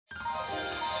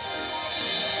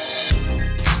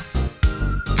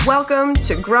Welcome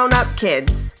to Grown Up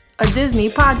Kids, a Disney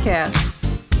podcast.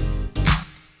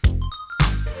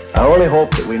 I only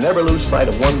hope that we never lose sight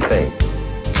of one thing,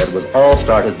 that it was all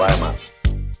started by a mouse.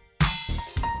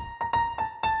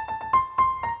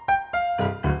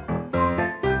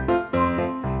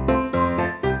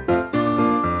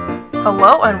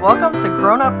 Hello and welcome to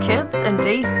Grown Up Kids and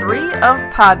day 3 of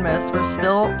Podmas. We're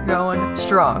still going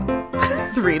strong.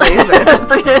 3 days in.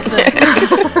 3 days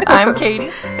in. I'm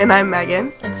Katie. And I'm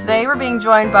Megan. And today we're being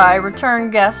joined by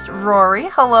return guest Rory.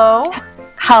 Hello.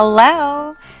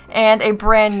 Hello. And a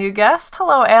brand new guest.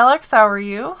 Hello, Alex. How are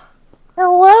you?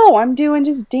 Hello. I'm doing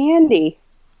just dandy.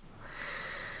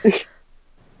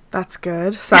 That's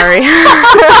good. Sorry.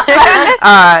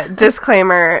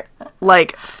 Disclaimer,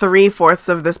 like 3/4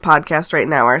 of this podcast right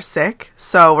now are sick.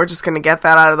 So we're just going to get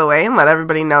that out of the way and let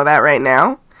everybody know that right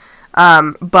now.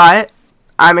 But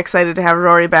I'm excited to have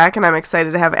Rory back, and I'm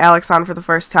excited to have Alex on for the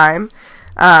first time.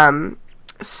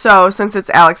 So since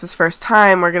it's Alex's first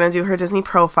time, we're going to do her Disney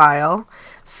profile.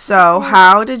 So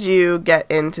how did you get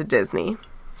into Disney?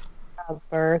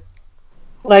 Birth.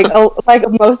 Like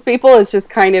most people, it's just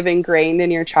kind of ingrained in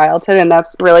your childhood, and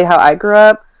that's really how I grew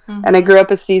up. Mm-hmm. And I grew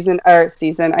up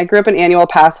I grew up an annual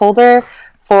pass holder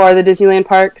for the Disneyland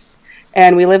parks,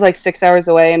 and we live like 6 hours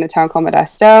away in a town called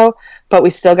Modesto, but we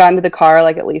still got into the car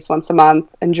like at least once a month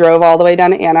and drove all the way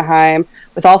down to Anaheim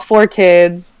with all 4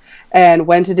 kids and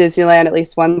went to Disneyland at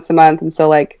least once a month. And so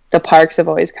like the parks have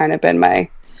always kind of been my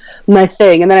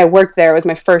thing. And then I worked there. It was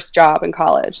my first job in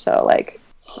college. So like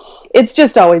it's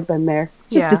just always been there.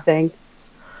 Just a thing.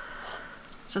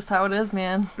 It's just how it is,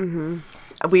 man. Mm-hmm.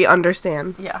 We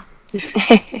understand. Yeah.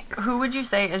 Who would you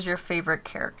say is your favorite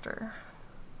character?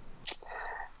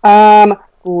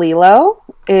 Lilo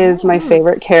is my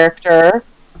favorite character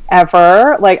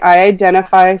ever. Like, I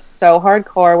identify so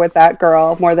hardcore with that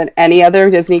girl more than any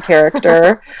other Disney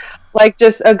character. Like,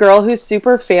 just a girl who's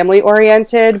super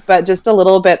family-oriented, but just a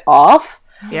little bit off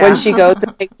when she goes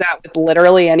and hangs out with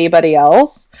literally anybody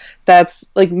else. That's,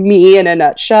 like, me in a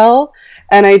nutshell.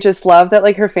 And I just love that,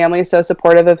 like, her family is so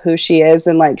supportive of who she is,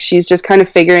 and, like, she's just kind of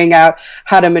figuring out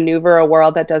how to maneuver a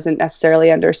world that doesn't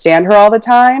necessarily understand her all the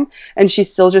time, and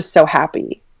she's still just so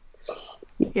happy.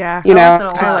 Yeah. You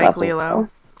know? I like Lilo.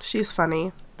 She's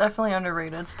funny. Definitely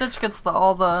underrated. Stitch gets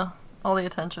all the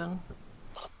attention.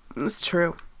 It's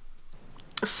true.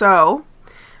 So,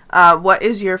 what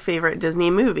is your favorite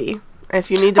Disney movie?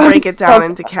 If you need to break it down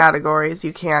into categories,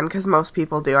 you can, because most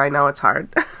people do. I know it's hard.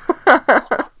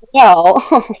 Well,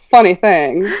 funny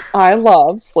thing, I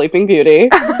love Sleeping Beauty.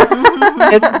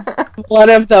 It's one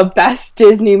of the best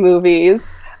Disney movies,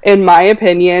 in my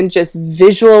opinion, just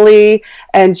visually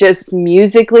and just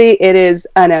musically. It is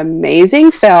an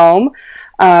amazing film.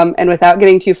 And without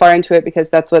getting too far into it, because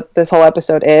that's what this whole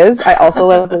episode is, I also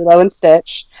love Lilo and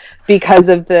Stitch because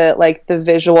of the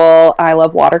visual. I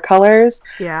love watercolors.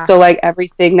 Yeah. So like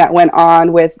everything that went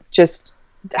on with just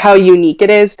how unique it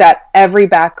is that every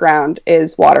background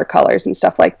is watercolors and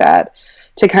stuff like that,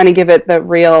 to kind of give it the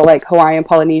real like Hawaiian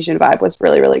Polynesian vibe was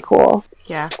really, really cool.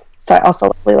 Yeah. So I also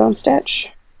love Lilo and Stitch.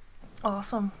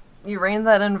 Awesome. You reined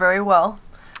that in very well.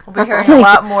 We'll be hearing a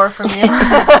lot more from you.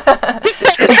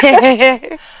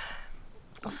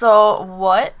 So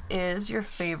what is your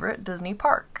favorite Disney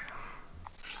park?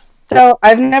 So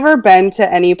I've never been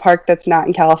to any park that's not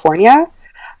in California.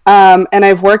 And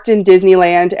I've worked in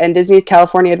Disneyland and Disney's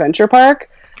California Adventure Park,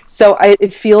 so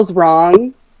it feels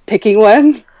wrong picking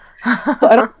one. So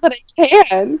I don't know that I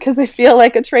can, because I feel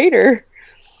like a traitor.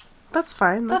 That's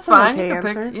fine. That's an fine. okay You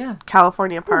can answer. pick,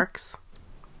 California parks.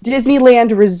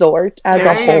 Disneyland Resort as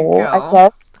There a you whole, go. I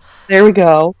guess. There we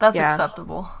go. That's Yeah.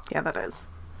 acceptable. Yeah, that is.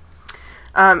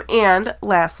 And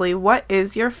lastly, what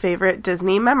is your favorite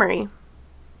Disney memory?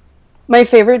 My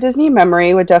favorite Disney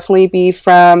memory would definitely be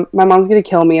from, my mom's going to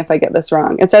kill me if I get this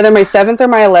wrong. It's either my 7th or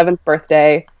my 11th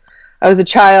birthday. I was a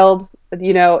child,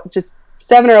 just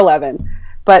 7 or 11.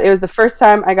 But it was the first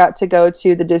time I got to go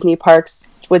to the Disney parks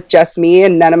with just me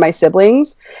and none of my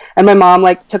siblings. And my mom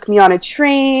took me on a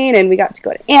train, and we got to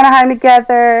go to Anaheim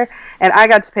together, and I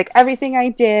got to pick everything I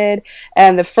did.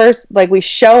 And the first, we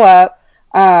show up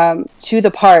to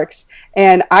the parks,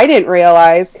 and I didn't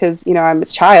realize, because, I'm a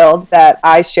child, that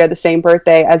I share the same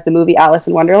birthday as the movie Alice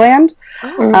in Wonderland,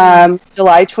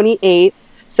 July 28th.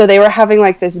 So they were having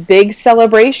this big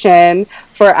celebration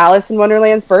for Alice in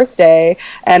Wonderland's birthday,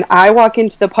 and I walk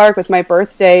into the park with my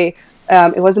birthday.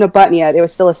 It wasn't a button yet. It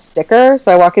was still a sticker.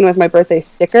 So I walk in with my birthday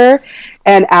sticker,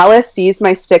 and Alice sees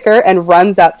my sticker and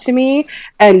runs up to me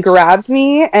and grabs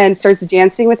me and starts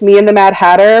dancing with me and the Mad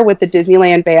Hatter with the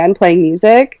Disneyland band playing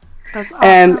music. That's awesome.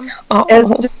 And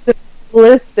it's just the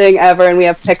coolest thing ever, and we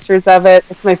have pictures of it.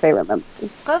 It's my favorite memory.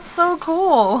 That's so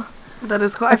cool. That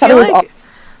is cool. I I thought feel it was like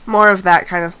more of that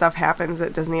kind of stuff happens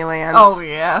at Disneyland. Oh,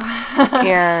 yeah.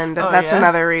 And Oh, that's yeah.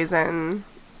 another reason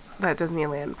that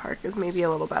Disneyland Park is maybe a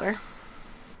little better.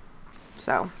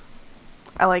 So,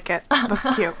 I like it.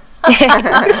 That's cute.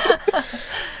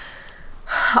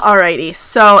 Alrighty,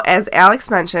 so as Alex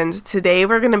mentioned, today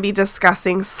we're going to be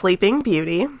discussing Sleeping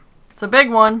Beauty. It's a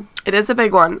big one. It is a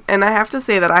big one, and I have to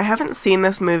say that I haven't seen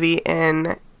this movie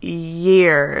in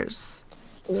years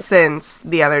since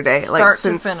the other day. Start to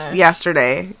since finish.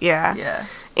 yesterday. Yeah. Yeah.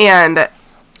 And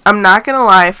I'm not gonna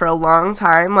lie, for a long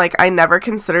time, like, I never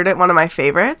considered it one of my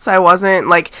favorites. I wasn't,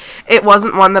 like, it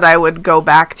wasn't one that I would go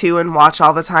back to and watch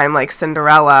all the time, like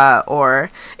Cinderella,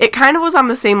 or it kind of was on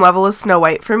the same level as Snow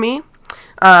White for me,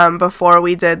 before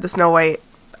we did the Snow White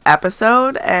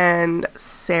episode, and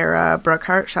Sarah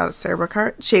Brookhart, shout out to Sarah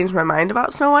Brookhart, changed my mind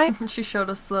about Snow White. She showed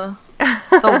us the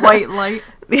white light.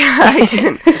 Yeah,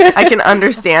 I can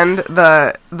understand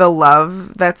the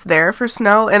love that's there for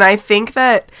Snow, and I think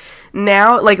that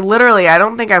now, like, literally, I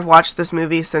don't think I've watched this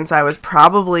movie since I was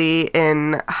probably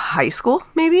in high school,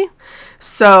 maybe.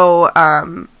 So,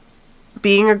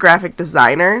 being a graphic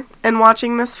designer and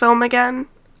watching this film again,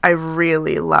 I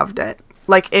really loved it.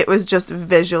 Like, it was just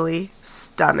visually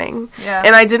stunning. Yeah.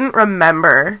 And I didn't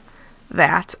remember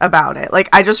that about it. Like,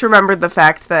 I just remembered the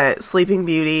fact that Sleeping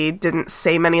Beauty didn't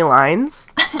say many lines.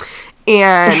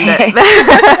 And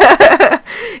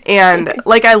and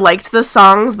like, I liked the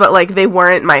songs, but like, they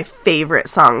weren't my favorite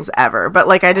songs ever. But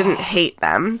like, I didn't hate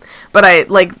them, but I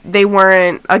like, they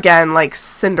weren't, again, like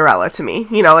Cinderella to me,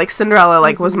 you know, like Cinderella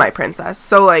like was my princess.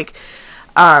 So like,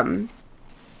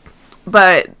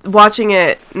 but watching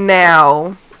it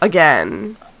now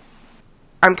again,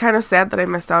 I'm kind of sad that I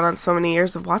missed out on so many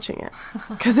years of watching it,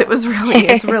 because it's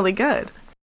really good.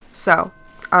 So,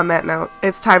 on that note,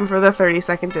 it's time for the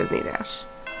 30-second Disney Dash.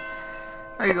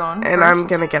 Are you going And first, I'm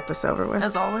going to get this over with.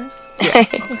 as always? Yeah.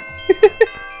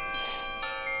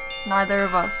 Neither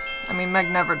of us. I mean,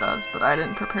 Meg never does, but I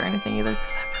didn't prepare anything either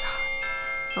because I forgot.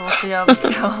 So we'll see how this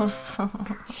goes.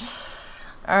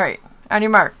 Alright, on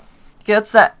your mark. Get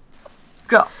set.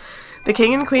 Go. The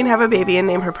king and queen have a baby and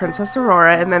name her Princess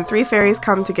Aurora, and then 3 fairies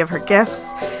come to give her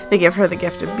gifts. They give her the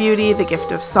gift of beauty, the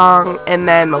gift of song, and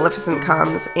then Maleficent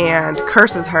comes and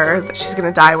curses her that she's going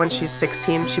to die when she's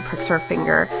 16 if she pricks her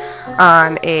finger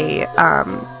on a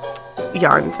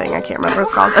yarn thing. I can't remember what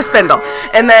it's called. A spindle.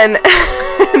 And then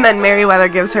and then Merryweather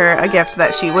gives her a gift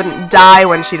that she wouldn't die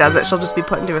when she does it. She'll just be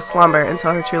put into a slumber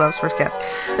until her true love's first kiss.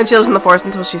 Then she lives in the forest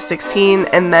until she's 16,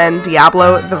 and then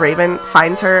Diablo, the raven,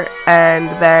 finds her, and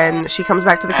then she comes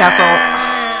back to the castle.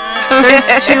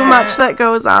 There's too much that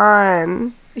goes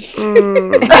on. She's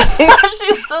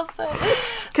so sad.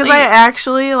 Because I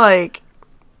actually, like,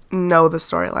 know the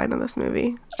storyline of this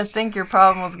movie. I think your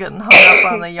problem was getting hung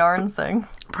up on the yarn thing.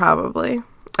 Probably.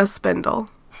 A spindle.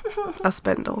 A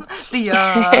spindle. The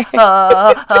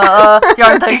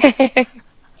yarn thing.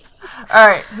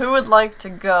 Alright, who would like to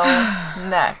go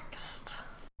next?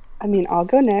 I mean, I'll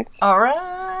go next.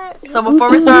 Alright. So before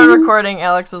we started recording,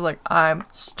 Alex was like, I'm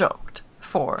stoked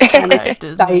for I'm my Disney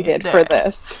excited for day.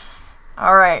 this.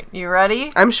 Alright, you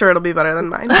ready? I'm sure it'll be better than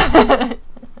mine.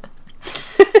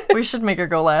 We should make her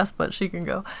go last, but she can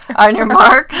go. On your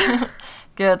mark,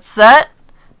 get set,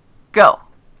 go.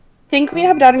 King Queen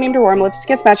have a daughter named Aurora. Maleficent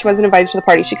gets mad she wasn't invited to the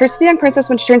party. She curses the young princess.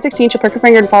 When she turns 16, she'll prick her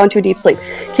finger and fall into a deep sleep.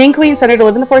 King Queen send her to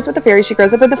live in the forest with the fairies. She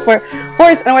grows up in the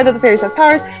forest, unaware that the fairies have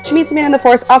powers. She meets a man in the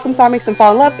forest. Awesome song makes them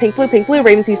fall in love. Pink, blue.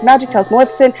 Raven sees magic, tells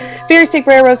Maleficent. Fairies take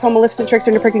Rare Rose home. Maleficent tricks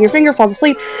her into pricking her finger, falls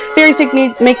asleep. Fairies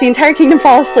make the entire kingdom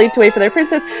fall asleep to wait for their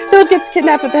princess. Philip gets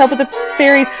kidnapped with the help of the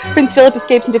fairies. Prince Philip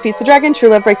escapes and defeats the dragon. True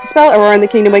love breaks the spell. Aurora and the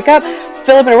kingdom wake up.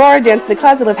 Philip and Aurora dance in the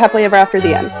clouds. They live happily ever after.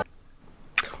 The end.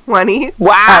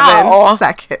 27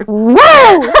 seconds.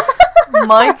 Whoa!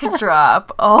 Mic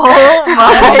drop. Oh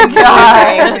my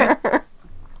god.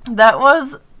 That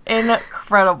was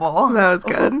incredible. That was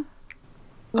good.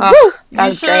 Oh, You that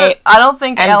was should- great. I don't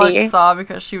think Envy. Alex saw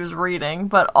because she was reading,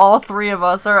 but all 3 of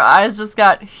us, our eyes just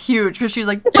got huge because she's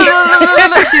like, she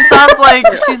sounds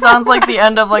like the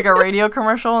end of like a radio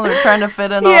commercial and they're trying to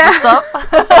fit in all the stuff.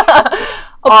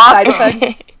 Side Awesome.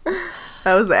 effect.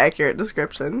 That was the accurate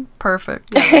description. Perfect.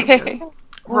 Yeah,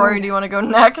 Rory, do you want to go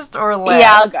next or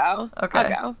last? I'll go. Okay.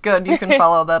 I'll go. Good. You can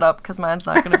follow that up because mine's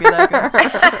not going to be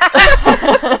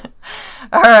that good.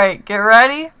 All right. Get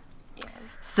ready.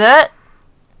 Set.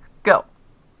 Go.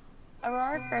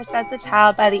 Aurora, cursed as a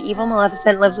child by the evil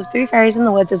Maleficent, lives with 3 fairies in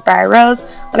the woods as Briar Rose.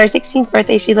 On her 16th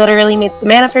birthday, she literally meets the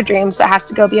man of her dreams, but has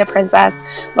to go be a princess.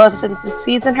 Maleficent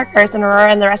succeeds in her curse, and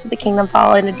Aurora and the rest of the kingdom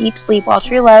fall in a deep sleep while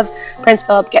true love, Prince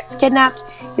Philip, gets kidnapped.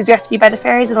 He's rescued by the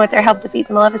fairies, and with their help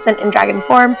defeats Maleficent in dragon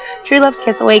form. True love's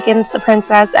kiss awakens the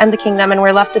princess and the kingdom, and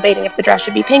we're left debating if the dress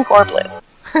should be pink or blue.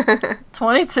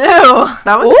 22. That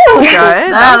was so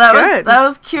good. That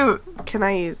was cute. Can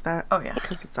I use that? Oh, yeah.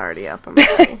 Because it's already up. I'm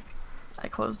sorry. I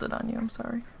closed it on you. I'm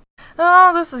sorry.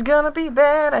 Oh, this is gonna be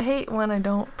bad. I hate when I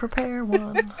don't prepare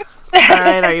one.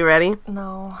 Alright, are you ready?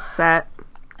 No. Set.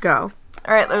 Go.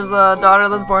 Alright, there's a daughter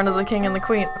that's born to the king and the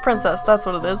queen. Princess, that's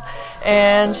what it is.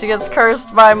 And she gets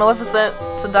cursed by Maleficent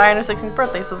to die on her 16th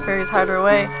birthday, so the fairies hide her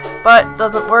away. But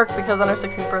doesn't work because on her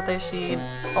 16th birthday she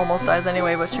almost dies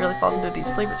anyway, but she really falls into a deep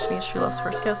sleep, but she needs true love's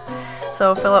first kiss.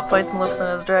 So Philip fights Maleficent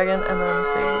as a dragon and then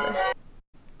saves the day.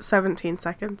 17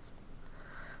 seconds.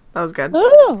 That was good.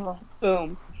 Ooh.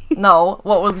 Boom. No,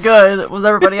 what was good was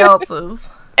everybody else's.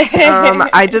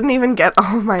 I didn't even get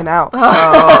all of mine out. So. You're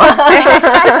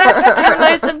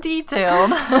nice and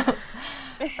detailed.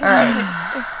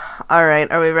 Alright.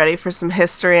 Alright, are we ready for some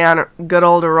history on good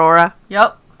old Aurora?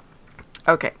 Yep.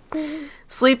 Okay.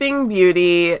 Sleeping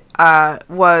Beauty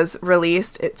was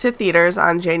released to theaters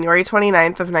on January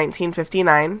 29th of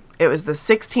 1959. It was the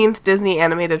 16th Disney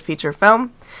animated feature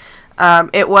film.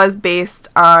 It was based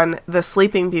on The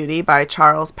Sleeping Beauty by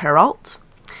Charles Perrault.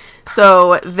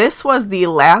 So this was the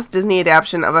last Disney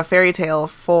adaptation of a fairy tale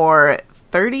for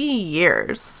 30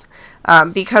 years.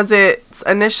 Because its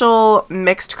initial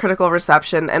mixed critical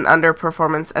reception and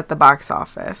underperformance at the box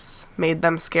office made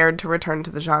them scared to return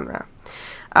to the genre.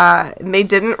 They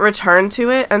didn't return to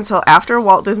it until after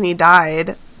Walt Disney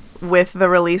died with the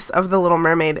release of The Little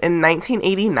Mermaid in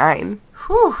 1989.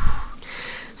 Whew.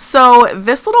 So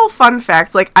this little fun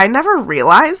fact, like, I never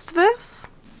realized this,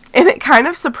 and it kind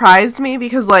of surprised me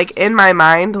because, like, in my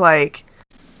mind, like,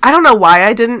 I don't know why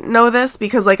I didn't know this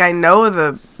because, like, I know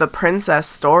the princess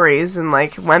stories and,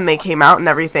 like, when they came out and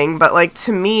everything, but, like,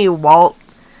 to me, Walt,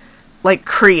 like,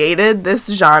 created this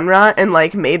genre and,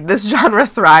 like, made this genre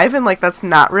thrive, and, like, that's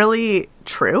not really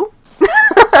true.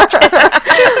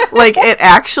 Like, it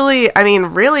actually, I mean,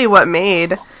 really what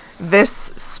made this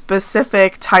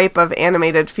specific type of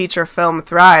animated feature film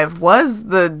thrive was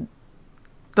the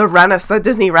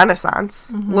Disney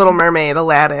Renaissance. Mm-hmm. Little Mermaid,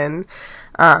 Aladdin,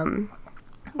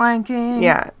 Lion King.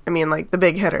 Yeah, I mean, like, the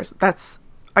big hitters.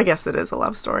 I guess it is a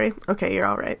love story. Okay, you're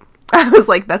all right. I was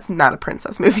like, that's not a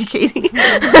princess movie, Katie.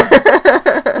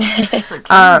 It's a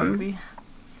kid movie.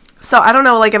 So I don't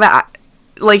know, like, that,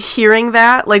 like, hearing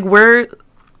that, like, we're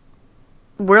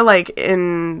like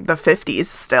in the 50s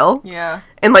still. Yeah.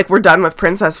 And, like, we're done with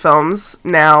princess films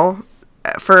now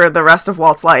for the rest of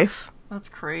Walt's life. That's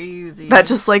crazy. That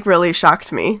just, like, really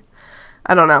shocked me.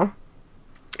 I don't know.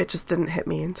 It just didn't hit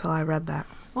me until I read that.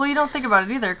 Well, you don't think about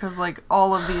it either, because, like,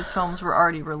 all of these films were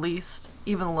already released,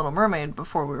 even The Little Mermaid,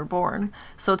 before we were born.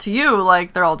 So to you,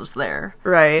 like, they're all just there.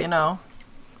 Right. You know?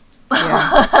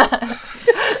 Yeah.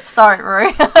 Sorry,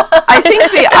 Rory.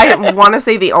 I want to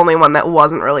say the only one that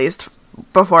wasn't released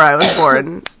before I was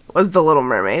born was The Little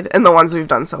Mermaid, and the ones we've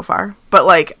done so far. But,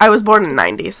 like, I was born in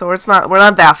 90, so we're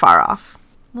not that far off.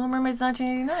 Little Mermaid's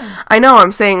 1989. I know,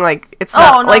 I'm saying, like, it's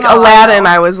not, Aladdin,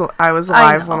 I was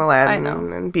alive when Aladdin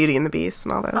and Beauty and the Beast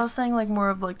and all those. I was saying, like, more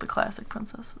of, like, the classic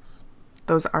princesses.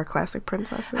 Those are classic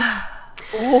princesses.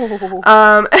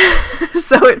 Oh.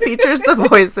 So it features the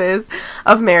voices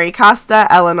of Mary Costa,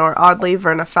 Eleanor Audley,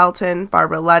 Verna Felton,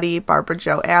 Barbara Luddy, Barbara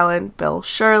Jo Allen, Bill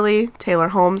Shirley, Taylor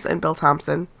Holmes, and Bill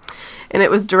Thompson. And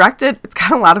it's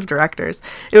got a lot of directors.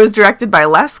 It was directed by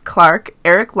Les Clark,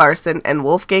 Eric Larson, and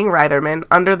Wolfgang Reitherman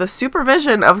under the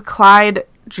supervision of Clyde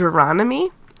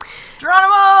Geronimo,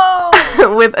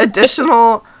 with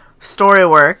additional story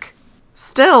work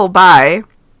still by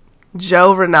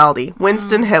Joe Rinaldi,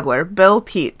 Winston Hibler, Bill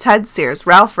Peet, Ted Sears,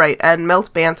 Ralph Wright, and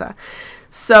Milt Banta.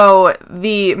 So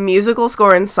the musical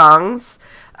score and songs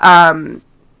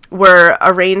were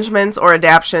arrangements or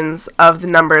adaptions of the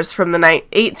numbers from the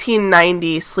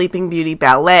 1890 Sleeping Beauty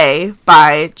ballet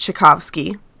by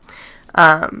Tchaikovsky.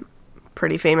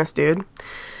 Pretty famous dude.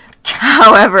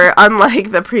 However,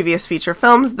 unlike the previous feature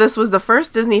films, this was the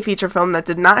first Disney feature film that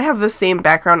did not have the same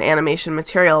background animation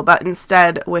material, but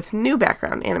instead with new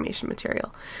background animation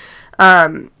material.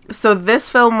 So this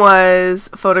film was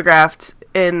photographed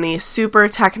in the Super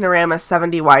Technorama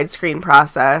 70 widescreen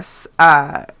process,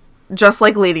 just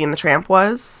like Lady and the Tramp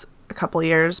was a couple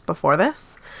years before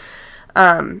this.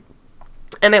 And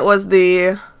it was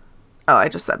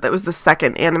that was the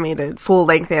second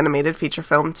full-length animated feature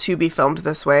film to be filmed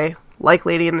this way, like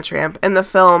Lady and the Tramp. And the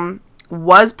film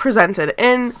was presented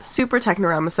in Super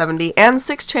Technorama 70 and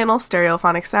 6-channel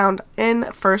stereophonic sound in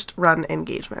first run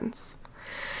engagements.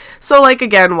 So, like,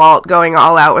 again, Walt going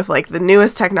all out with, like, the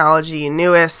newest technology,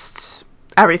 newest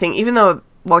everything, even though,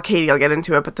 well, Katie will get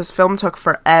into it, but this film took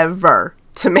forever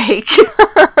to make.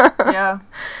 Yeah.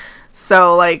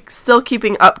 So, like, still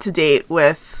keeping up to date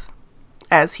with,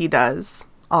 as he does,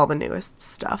 all the newest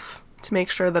stuff to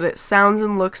make sure that it sounds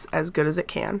and looks as good as it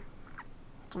can.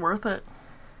 It's worth it.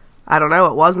 I don't know,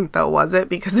 it wasn't though, was it?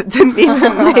 Because it didn't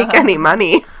even make any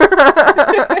money.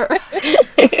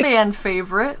 It's a fan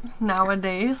favorite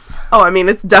nowadays. Oh, I mean,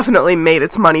 it's definitely made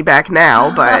its money back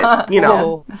now, but, you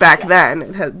know, back then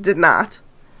it did not.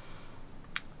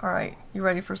 Alright, you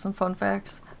ready for some fun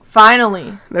facts?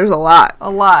 Finally, There's a lot.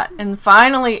 and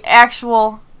finally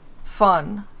actual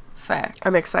fun facts.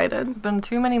 I'm excited. There's been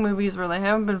too many movies where they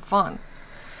haven't been fun.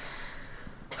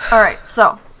 Alright,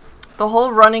 so, the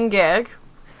whole running gag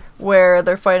where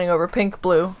they're fighting over pink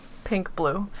blue,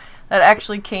 that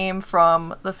actually came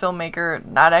from the filmmaker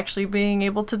not actually being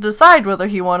able to decide whether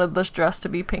he wanted this dress to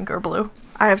be pink or blue.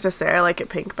 I have to say, I like it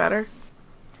pink better.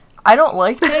 I don't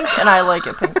like pink, and I like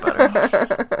it pink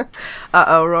better.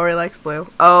 Uh-oh, Rory likes blue.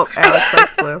 Oh, Alex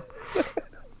likes blue.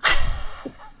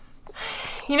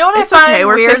 You know what It's I find okay,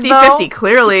 we're weird, 50-50. though?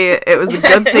 Clearly, it was a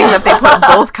good thing that they put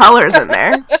both colors in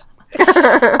there.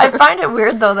 I find it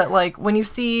weird, though, that, like, when you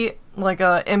see, like,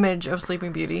 a image of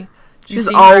Sleeping Beauty, you She's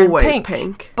see her in always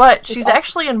pink. But she's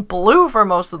actually in blue for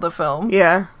most of the film.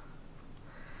 Yeah.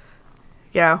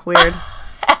 Yeah, weird.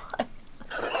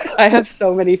 I have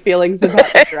so many feelings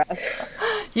about the dress.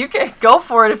 You can go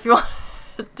for it if you want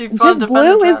to do fun. Just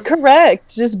blue is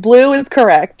correct. Just blue is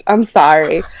correct. I'm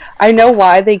sorry. I know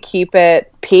why they keep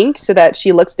it pink so that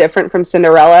she looks different from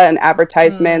Cinderella in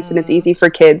advertisements and it's easy for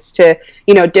kids to,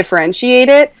 you know, differentiate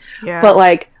it. Yeah. But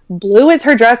like blue is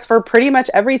her dress for pretty much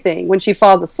everything. When she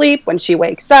falls asleep, when she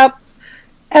wakes up,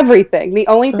 everything. The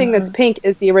only thing that's pink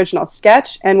is the original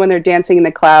sketch and when they're dancing in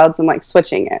the clouds and like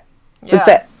switching it. Yeah. That's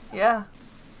it. Yeah.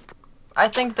 I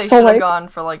think they So, should have like- gone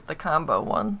for, like, the combo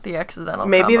one. The accidental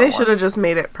Maybe combo they should have just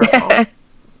made it purple.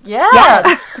 Yeah.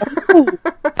 Yes.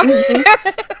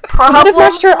 Problem Could have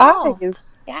brushed her solved.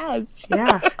 eyes. Yes.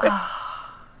 Yeah.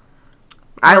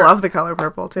 I love the color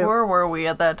purple, too. Where were we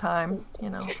at that time? You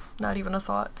know, not even a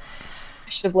thought. I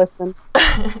should have listened.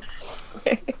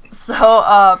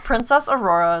 So, Princess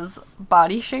Aurora's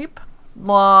body shape,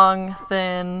 long,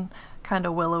 thin, kind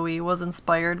of willowy, was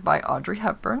inspired by Audrey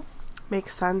Hepburn.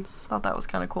 Makes sense. Thought that was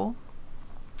kind of cool.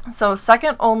 So,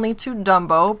 second only to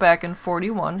Dumbo back in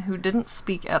 41, who didn't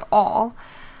speak at all.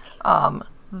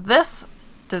 This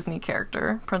Disney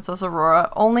character, Princess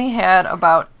Aurora, only had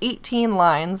about 18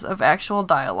 lines of actual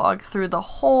dialogue through the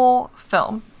whole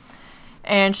film.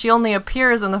 And she only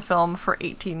appears in the film for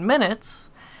 18 minutes.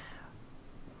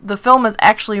 The film is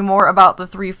actually more about the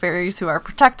three fairies who are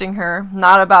protecting her,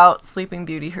 not about Sleeping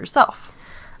Beauty herself.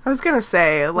 I was gonna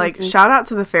say, like, shout out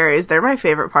to the fairies. They're my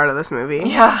favorite part of this movie.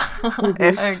 Yeah,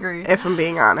 If, I agree. If I'm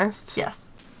being honest. Yes.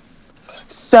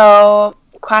 So,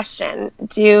 question.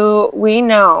 Do we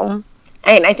know,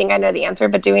 and I think I know the answer,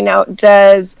 but do we know,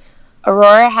 does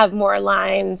Aurora have more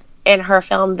lines in her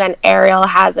film than Ariel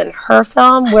has in her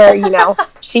film, where, you know,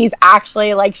 she's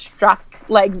actually, like, struck,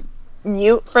 like,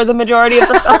 mute for the majority of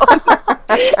the film?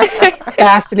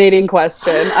 Fascinating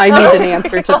question. I need an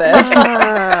answer to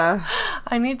this.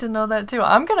 I need to know that too.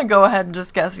 I'm gonna go ahead and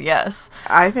just guess yes.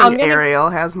 I think I'm gonna- Ariel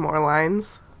has more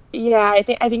lines. Yeah, I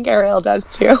think Ariel does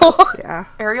too. Yeah.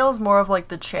 Ariel's more of like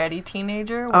the chatty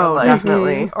teenager. Where, Oh, like,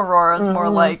 definitely. Aurora's more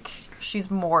like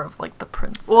she's more of like the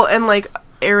princess. Well, and, like,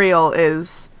 Ariel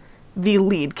is the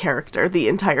lead character the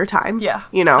entire time. Yeah,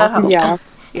 You know? that helps. Yeah.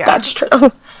 Yeah. That's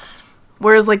true.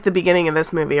 Whereas, like, the beginning of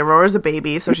this movie, Aurora's a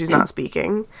baby, so she's not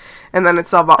speaking. And then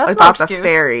it's all about, That's no about the excuse.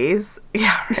 fairies.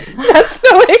 Yeah. That's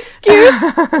no excuse.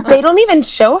 They don't even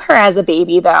show her as a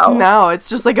baby, though. No, it's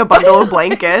just like a bundle of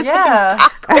blankets. Yeah.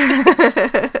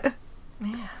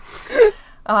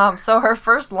 So her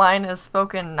first line is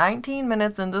spoken 19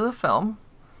 minutes into the film,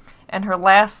 and her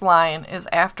last line is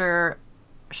after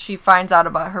she finds out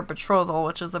about her betrothal,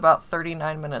 which is about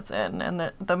 39 minutes in,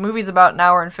 and the movie's about an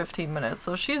hour and 15 minutes,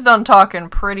 so she's done talking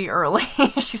pretty early.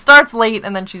 She starts late,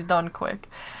 and then she's done quick.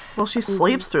 Well, she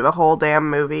sleeps through the whole damn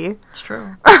movie. It's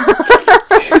true.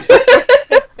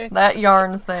 That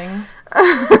yarn thing.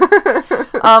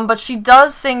 But she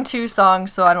does sing 2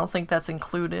 songs, so I don't think that's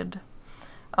included.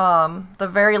 The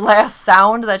very last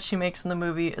sound that she makes in the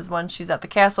movie is when she's at the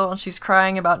castle and she's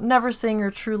crying about never seeing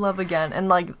her true love again. And,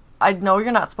 like, I know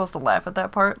you're not supposed to laugh at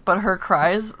that part, but her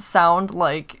cries sound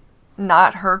like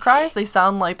not her cries. They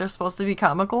sound like they're supposed to be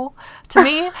comical. To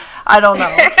me, I don't know.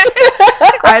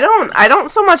 I don't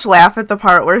so much laugh at the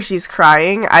part where she's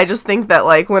crying. I just think that,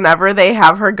 like, whenever they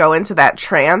have her go into that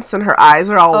trance and her eyes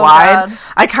are all wide, God.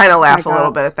 I kind of laugh a God.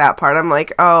 little bit at that part. I'm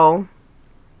like, oh,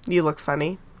 you look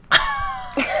funny.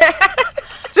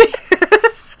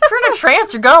 If you're in a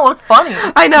trance, you're gonna look funny.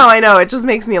 I know. It just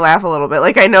makes me laugh a little bit.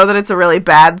 Like, I know that it's a really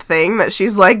bad thing that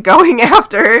she's, like, going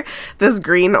after this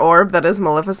green orb that is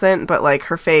Maleficent, but, like,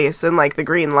 her face and, like, the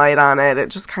green light on it, it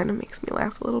just kind of makes me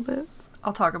laugh a little bit.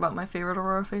 I'll talk about my favorite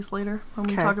Aurora face later when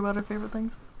we Okay. talk about our favorite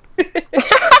things.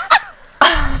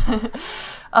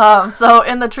 So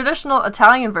in the traditional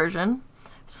Italian version,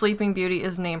 Sleeping Beauty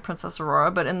is named Princess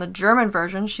Aurora, but in the German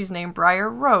version, she's named Briar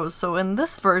Rose. So in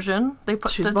this version, they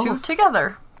put She's the two both.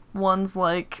 together. One's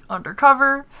like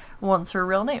undercover, one's her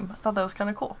real name. I thought that was kind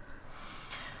of cool.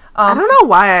 I don't know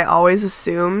why I always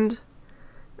assumed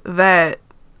that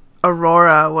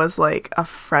Aurora was, like, a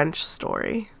French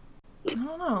story. I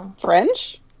don't know.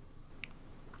 French?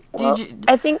 Did you?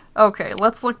 I think Okay,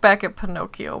 let's look back at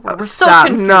Pinocchio. Where we're still Stop.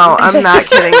 confused. No, I'm not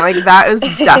kidding. Like, that is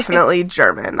definitely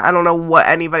German. I don't know what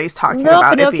anybody's talking no,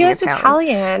 about it being Pinocchio's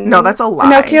Italian. No, that's a lie.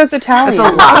 Pinocchio's Italian.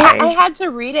 That's a lie. I had to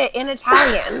read it in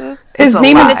Italian. It's His a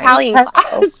name lie. is Italian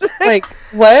class. Like,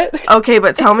 what? Okay,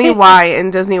 but tell me why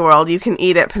in Disney World you can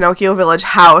eat at Pinocchio Village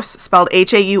House, spelled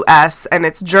Haus, and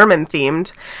it's German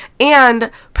themed,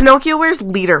 and Pinocchio wears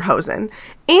lederhosen,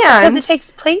 Because and it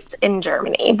takes place in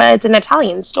Germany, but it's an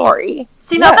Italian story.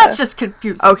 See, now Yeah. that's just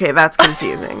confusing. okay, that's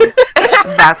confusing.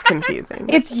 That's confusing.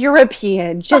 It's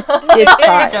European. Just, it's There you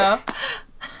fine. go.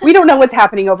 We don't know what's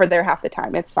happening over there half the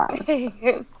time. It's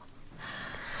fine.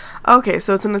 Okay,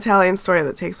 so it's an Italian story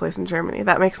that takes place in Germany.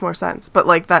 That makes more sense, but,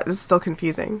 like, that is still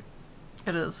confusing.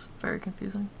 It is very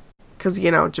confusing. Because,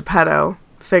 you know, Geppetto,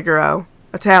 Figaro,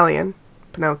 Italian,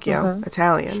 Pinocchio,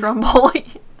 Italian, Stromboli.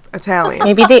 Italian.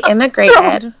 Maybe they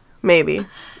immigrated. Maybe.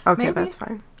 Okay, Maybe. that's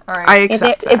fine. All right. I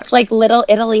accept that. It's like Little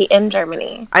Italy in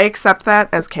Germany. I accept that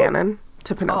as canon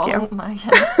to Pinocchio. Oh my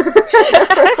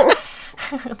god.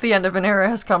 The end of an era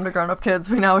has come to grown-up kids.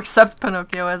 We now accept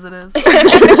Pinocchio as it is.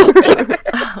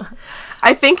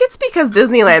 I think it's because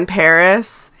Disneyland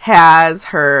Paris has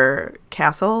her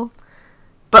castle,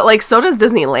 but, like, so does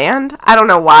Disneyland. I don't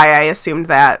know why I assumed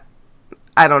that.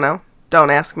 I don't know. Don't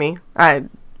ask me.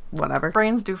 Whatever.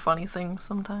 Brains do funny things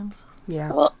sometimes.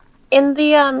 Yeah. Well, in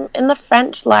the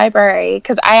French library,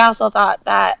 because I also thought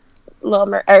that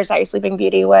Sleeping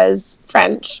Beauty was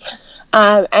French,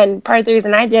 and part of the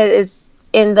reason I did is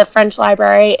in the French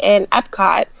library in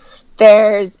Epcot,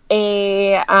 there's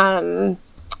a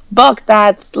book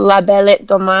that's La Belle et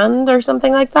Demande or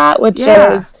something like that, which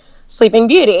Yeah. is Sleeping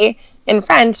Beauty in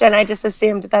French, and I just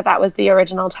assumed that was the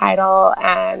original title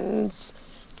and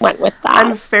went with that.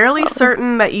 I'm fairly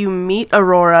certain that you meet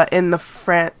Aurora in the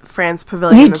France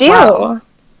Pavilion You as do? well.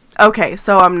 Okay,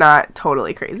 so I'm not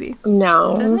totally crazy.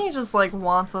 No. Disney just, like,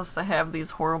 wants us to have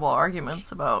these horrible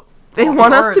arguments about They all the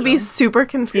want us to be origins. super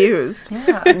confused.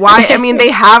 Yeah. Why? I mean,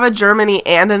 they have a Germany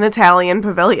and an Italian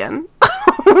pavilion.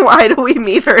 Why do we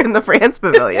meet her in the France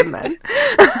Pavilion then?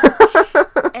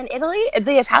 And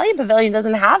the Italian pavilion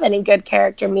doesn't have any good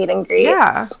character meet and greets.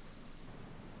 Yeah.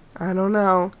 I don't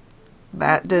know.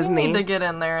 That We Disney. need to get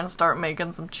in there and start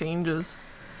making some changes.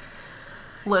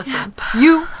 Listen,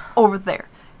 you over there.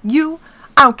 I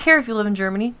don't care if you live in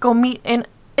Germany, go meet in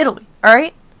Italy,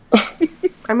 alright?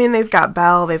 I mean, they've got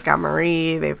Belle, they've got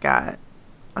Marie, they've got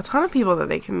a ton of people that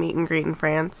they can meet and greet in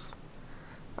France.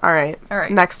 All right.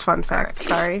 Next fun fact.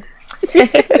 Sorry.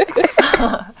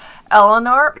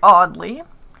 Eleanor Audley,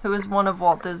 who is one of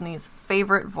Walt Disney's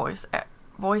favorite voice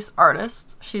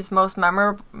artists. She's most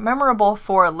memorable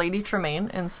for Lady Tremaine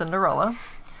in Cinderella.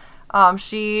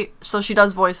 She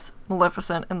does voice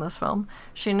Maleficent in this film.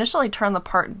 She initially turned the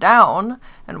part down,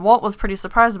 and Walt was pretty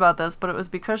surprised about this, but it was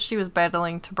because she was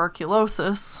battling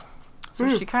tuberculosis.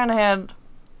 So she kind of had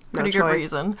pretty good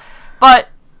reason. But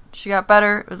she got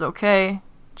better. It was okay.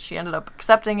 She ended up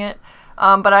accepting it.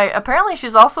 But apparently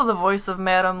she's also the voice of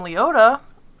Madame Leota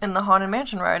in the Haunted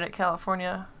Mansion ride at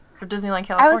Disneyland I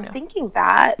California. was thinking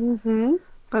that. Mm-hmm.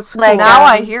 That's Like, cool. Now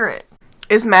I hear it.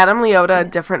 Is Madame Leota a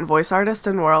different voice artist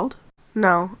in World?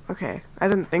 No. Okay. I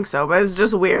didn't think so, but it's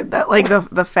just weird that, like,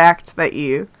 the fact that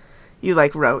you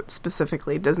like wrote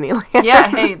specifically Disneyland. Yeah,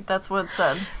 hey, that's what it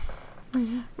said.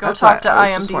 Go That's talk what to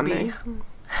I was just IMDb. wondering.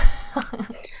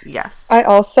 Yes. I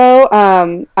also,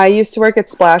 I used to work at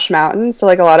Splash Mountain, so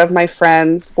like a lot of my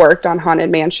friends worked on Haunted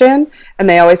Mansion, and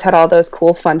they always had all those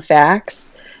cool fun facts.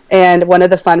 And one of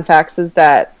the fun facts is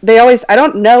that I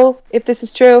don't know if this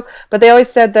is true, but they always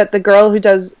said that the girl who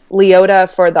does Leota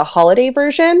for the holiday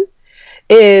version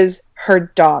is her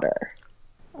daughter.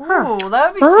 Ooh,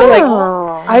 that would be So, cool.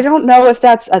 like, I don't know if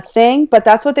that's a thing, but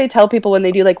that's what they tell people when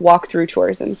they do like walkthrough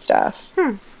tours and stuff.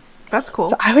 That's cool.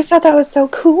 So I always thought that was so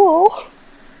cool.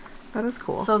 That is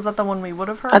cool. So is that the one we would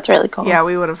have heard? That's really cool. yeah,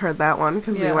 we would have heard that one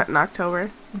because we Yeah. went in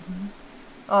October.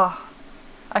 Oh,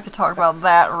 I could talk about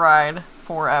that ride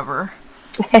forever.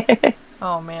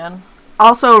 Oh, man.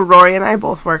 Also, Rory and I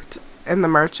both worked in the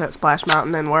merch at Splash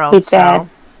Mountain and World. We did. So,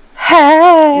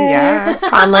 Hey! yeah.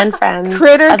 Online friends.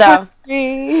 Critter Although,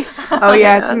 Country! Oh,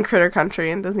 yeah, it's in Critter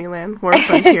Country in Disneyland. We're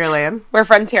Frontierland. we're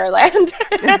Frontierland.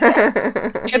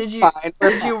 Did you, fine. We're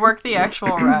did you work the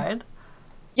actual ride?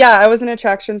 Yeah, I was an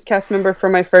attractions cast member for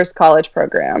my first college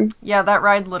program. Yeah, that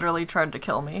ride literally tried to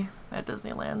kill me at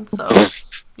Disneyland, so,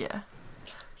 yeah.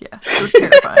 Yeah, it was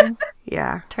terrifying.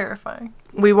 Yeah. Terrifying.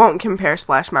 We won't compare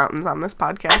Splash Mountains on this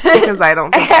podcast because I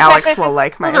don't think Alex will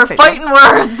like my Those are opinion. fighting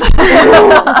words!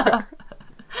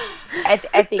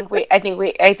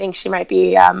 I think she might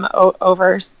be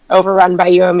overrun by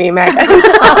you and me, Meg.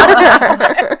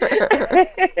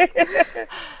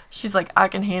 She's like, I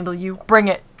can handle you. Bring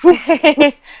it.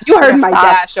 You heard my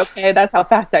dash, okay? That's how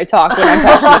fast I talk when I'm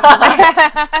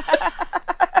passionate.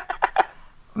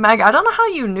 Meg, I don't know how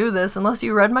you knew this unless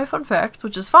you read my fun facts,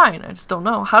 which is fine. I just don't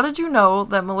know. How did you know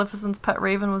that Maleficent's pet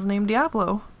raven was named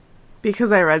Diablo?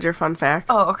 Because I read your fun facts.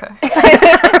 Oh, okay.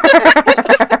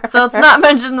 So it's not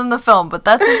mentioned in the film, but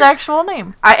that's his actual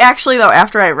name. I actually, though,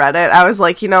 after I read it, I was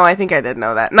like, I think I did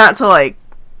know that. Not to, like,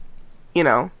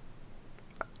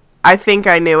 I think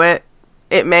I knew it.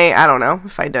 It may, I don't know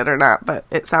if I did or not, but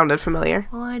it sounded familiar.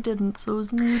 Well, I didn't, so it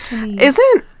was new to me.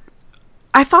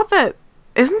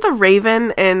 Isn't the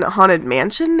Raven in Haunted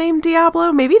Mansion named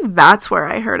Diablo? Maybe that's where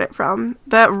I heard it from.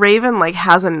 That Raven, like,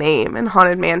 has a name in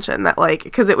Haunted Mansion that, like,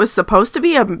 because it was supposed to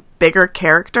be a bigger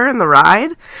character in the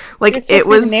ride. Like, it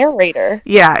was the narrator.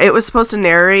 Yeah, it was supposed to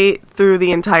narrate through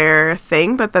the entire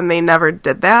thing, but then they never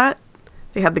did that.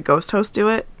 They had the ghost host do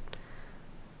it.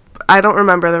 I don't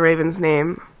remember the Raven's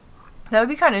name. That would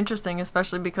be kind of interesting,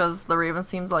 especially because the Raven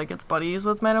seems like it's buddies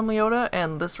with Madame Leota,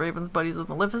 and this Raven's buddies with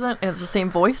Maleficent, and it's the same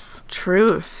voice.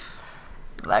 Truth.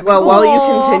 That'd be Well, while you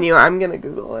cool. continue, I'm gonna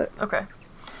Google it. Okay.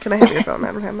 Can I have your phone?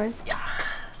 I don't have mine.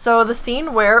 So the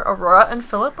scene where Aurora and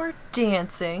Philip are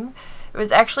dancing, it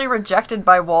was actually rejected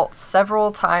by Walt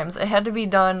several times. It had to be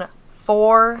done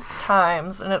 4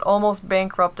 times, and it almost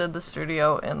bankrupted the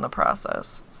studio in the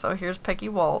process. So here's Picky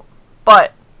Walt.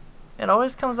 But it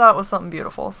always comes out with something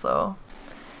beautiful, so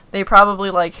they probably,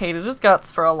 like, hated his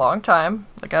guts for a long time.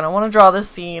 Like, I don't want to draw this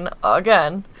scene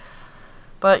again.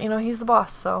 But, he's the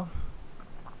boss, so.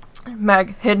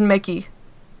 Meg, Hidden Mickey.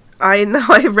 I know,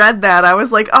 I read that. I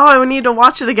was like, oh, I need to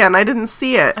watch it again. I didn't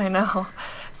see it. I know.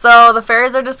 So the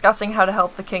fairies are discussing how to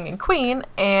help the king and queen,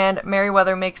 and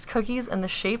Merryweather makes cookies in the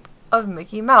shape of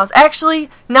Mickey Mouse.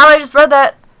 Actually, now that I just read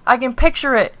that, I can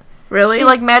picture it. Really? She,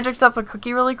 like, magics up a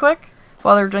cookie really quick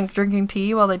while they're drinking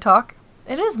tea while they talk.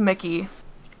 It is Mickey.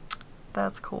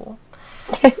 That's cool.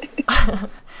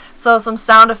 So some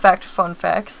sound effect fun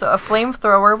facts. So a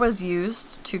flamethrower was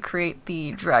used to create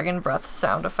the dragon breath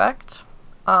sound effect.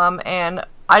 And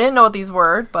I didn't know what these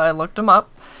were, but I looked them up.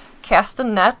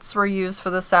 Castanets were used for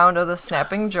the sound of the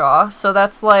snapping jaw. So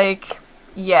that's like,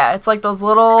 yeah, it's like those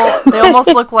little, they almost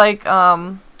look like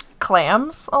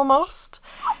clams almost.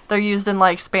 They're used in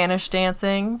like Spanish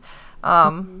dancing.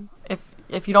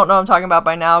 If you don't know what I'm talking about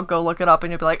by now, go look it up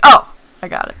and you'll be like, oh, I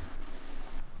got it.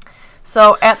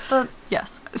 So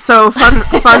yes. So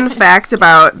fun fact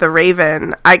about the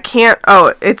Raven,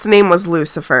 its name was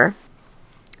Lucifer.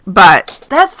 But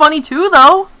That's funny too,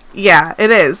 though. yeah,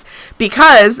 it is.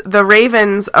 Because the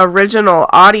Raven's original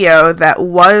audio that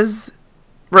was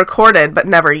recorded but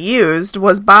never used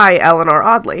was by Eleanor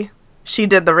Audley. She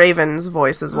did the Raven's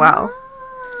voice as well.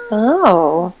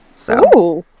 Oh. So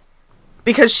Ooh.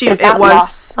 because Is that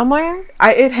lost somewhere?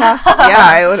 It has, yeah,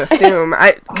 I would assume.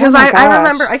 Because Oh my I gosh.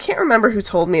 remember, I can't remember who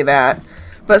told me that,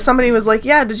 but somebody was like,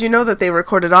 yeah, did you know that they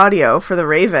recorded audio for the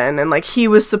Raven? And, like, he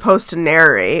was supposed to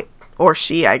narrate, or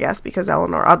she, I guess, because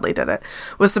Eleanor Audley did it,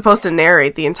 was supposed to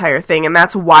narrate the entire thing, and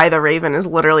that's why the Raven is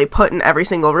literally put in every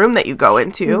single room that you go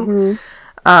into.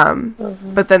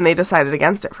 But then they decided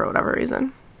against it for whatever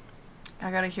reason.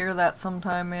 I gotta hear that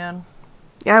sometime, man.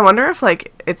 Yeah, I wonder if,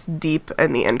 like, it's deep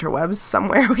in the interwebs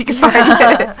somewhere we can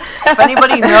find it. If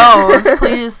anybody knows,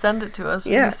 please send it to us.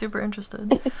 We'd Yeah. be super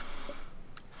interested.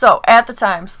 So, at the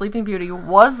time, Sleeping Beauty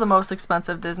was the most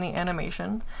expensive Disney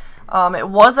animation. It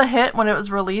was a hit when it was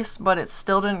released, but it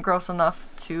still didn't gross enough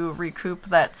to recoup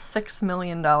that $6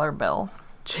 million bill.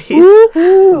 Jeez.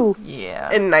 Woohoo!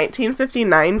 Yeah. In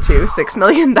 1959, too, $6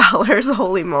 million.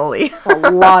 Holy moly.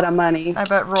 A lot of money. I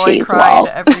bet Roy Jeez, cried wow.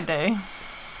 every day.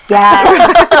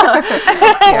 Yeah.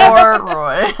 Poor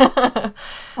Roy.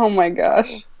 Oh my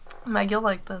gosh. Meg, you'll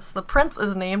like this. The prince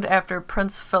is named after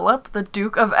Prince Philip, the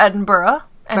Duke of Edinburgh,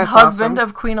 and That's husband awesome.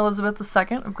 of Queen Elizabeth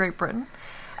II of Great Britain,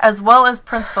 as well as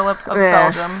Prince Philip of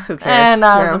Belgium. Who cares? And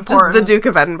not as Yeah, important. just the Duke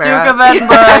of Edinburgh. Duke of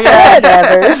Edinburgh, yeah.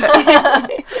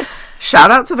 Whatever.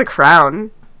 Shout out to The Crown.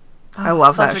 I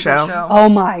love Such that a good show. Oh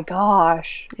my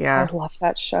gosh. Yeah. I love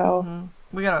that show.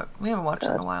 We haven't watched it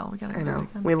in a while. We gotta I do know. it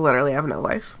again. We literally have no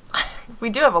life.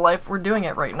 We do have a life. We're doing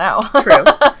it right now. True.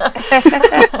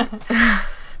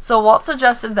 So Walt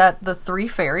suggested that the three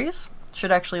fairies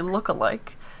should actually look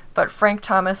alike, but Frank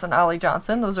Thomas and Ollie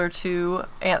Johnson, those are the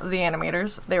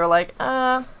animators, they were like,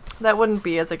 that wouldn't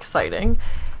be as exciting.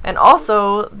 And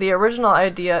also, the original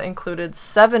idea included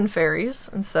 7 fairies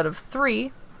instead of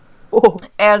 3, Oh.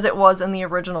 as it was in the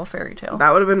original fairy tale.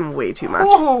 That would have been way too much.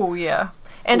 Oh, yeah.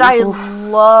 And I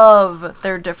love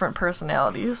their different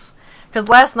personalities. Because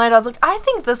last night I was like, I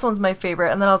think this one's my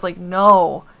favorite. And then I was like,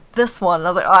 no, this one. And I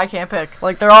was like, oh, I can't pick.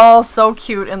 Like, they're all so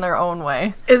cute in their own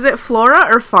way. Is it Flora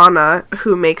or Fauna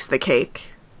who makes the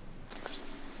cake?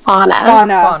 Fauna.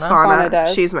 Fauna. Fauna.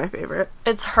 does. She's my favorite.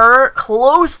 It's her,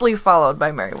 closely followed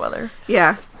by Merryweather.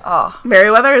 Yeah. Oh,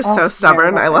 Meriwether is so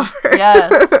stubborn. I Meriwether. love her.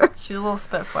 yes. She's a little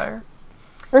spitfire.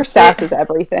 Her sass is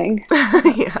everything.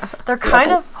 Yeah. They're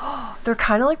kind of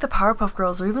like the Powerpuff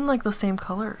Girls. They're even like the same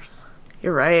colors.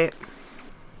 You're right.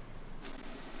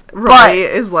 Roy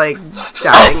is like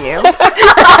dying you.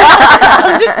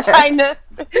 I'm just trying to.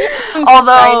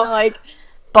 Although like,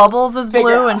 Bubbles is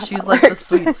figure blue out and how she's that like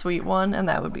the works. sweet one, and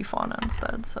that would be Fauna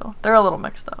instead. So they're a little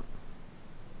mixed up.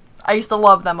 I used to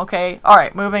love them, okay?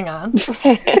 Alright, moving on.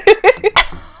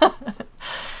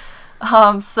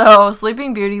 So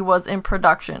Sleeping Beauty was in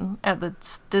production at the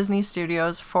Disney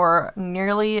Studios for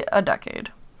nearly a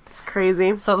decade. It's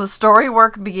crazy. So the story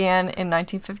work began in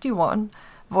 1951.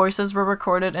 Voices were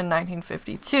recorded in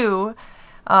 1952.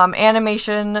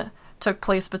 Animation took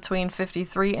place between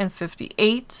 53 and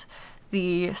 58.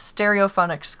 The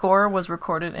stereophonic score was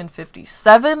recorded in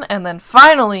 57. And then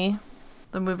finally,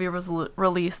 the movie was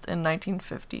released in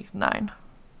 1959.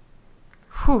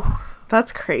 Whew.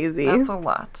 That's crazy. That's a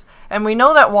lot. And we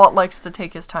know that Walt likes to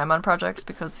take his time on projects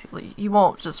because he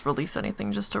won't just release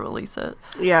anything just to release it.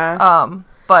 Yeah.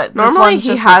 But this Normally one's he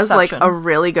just has an like exception. a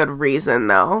really good reason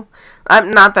though.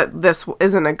 Not that this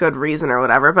isn't a good reason or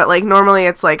whatever, but like normally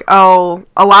it's like, oh,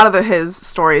 a lot of his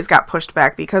stories got pushed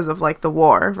back because of like the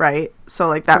war, right? So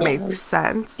like that makes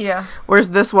sense. Yeah.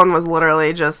 Whereas this one was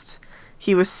literally just,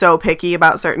 he was so picky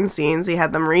about certain scenes, he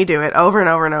had them redo it over and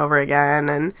over and over again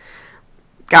and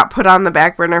got put on the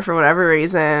back burner for whatever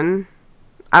reason.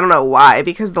 I don't know why,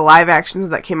 because the live actions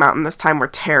that came out in this time were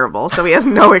terrible, so he has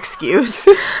no excuse.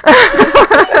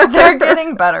 They're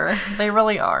getting better. They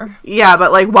really are. Yeah,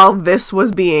 but like while this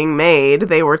was being made,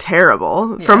 they were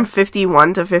terrible. Yeah. From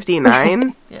 51 to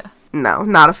 59. Yeah. No,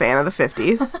 not a fan of the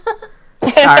 50s.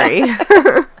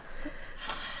 Sorry.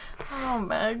 Oh,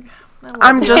 Meg.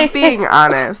 I'm just being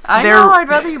honest. I know, I'd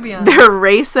rather you be honest. They're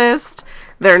racist.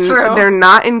 It's true. They're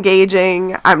not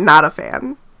engaging. I'm not a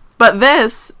fan. But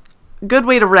this, good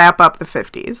way to wrap up the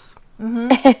 50s.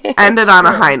 Mm-hmm. Ended on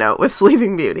a high note with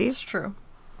Sleeping Beauty. It's true.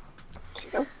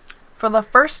 For the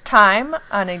first time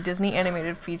on a Disney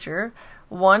animated feature,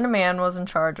 one man was in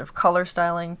charge of color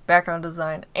styling, background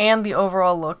design, and the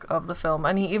overall look of the film.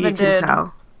 And he even You can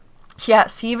tell.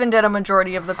 Yes, he even did a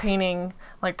majority of the painting,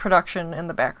 like, production in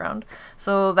the background.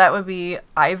 So that would be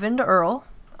Ivan Earl.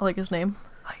 I like his name.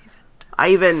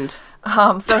 Ivan.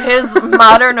 So his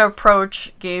modern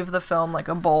approach gave the film, like,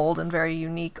 a bold and very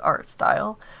unique art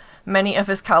style. Many of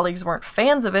his colleagues weren't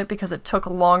fans of it because it took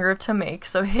longer to make.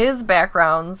 So his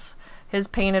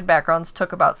painted backgrounds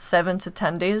took about 7 to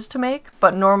 10 days to make,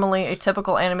 but normally a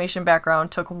typical animation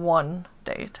background took 1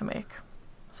 day to make.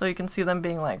 So you can see them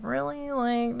being like, really?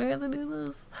 Like, do we have to do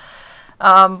this?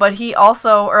 But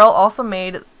Earl also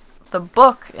made the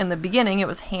book in the beginning. It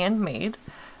was handmade.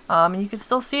 And you can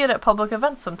still see it at public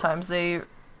events sometimes. What's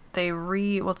the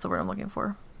word I'm looking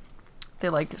for? They,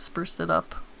 like, spruced it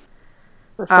up.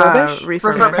 Refurbished?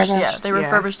 Refurbished. Yeah, they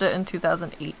refurbished it in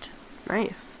 2008.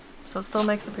 Nice. So it still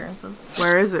makes appearances.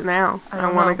 Where is it now? I I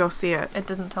don't want to know. go see it. It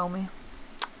didn't tell me.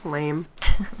 Lame.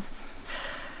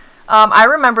 I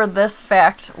remember this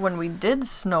fact when we did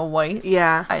Snow White,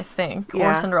 Yeah. I think,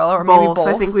 Yeah. or Cinderella, or maybe both.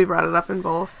 I think we brought it up in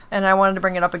both. And I wanted to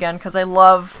bring it up again because I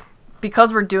love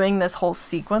because we're doing this whole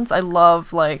sequence, I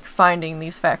love, like, finding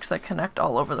these facts that connect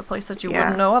all over the place that you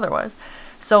wouldn't know otherwise.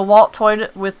 So Walt toyed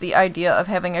with the idea of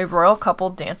having a royal couple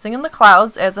dancing in the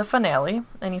clouds as a finale,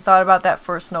 and he thought about that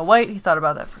for Snow White, he thought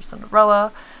about that for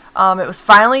Cinderella. It was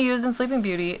finally used in Sleeping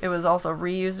Beauty. It was also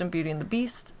reused in Beauty and the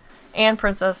Beast and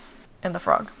Princess and the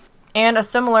Frog. And a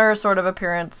similar sort of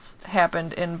appearance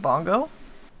happened in Bongo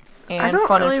and I don't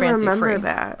Fun really and Fancy remember Free.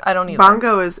 that. I don't either.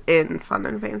 Bongo is in Fun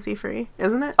and Fancy Free,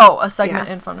 isn't it? Oh, a segment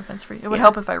in Fun and Fancy Free. It would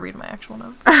help if I read my actual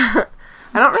notes. I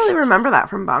don't really remember that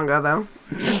from Bongo, though.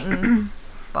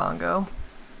 Bongo.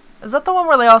 Is that the one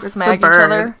where they all smack each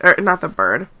bird. other? Or, not the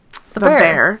bird. The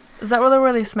bear. Is that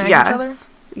where they smack each other?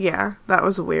 Yeah, that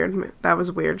was weird. That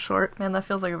was weird short. Man, that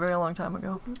feels like a very long time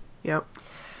ago. Yep.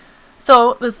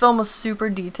 So, this film was super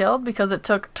detailed because it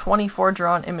took 24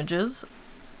 drawn images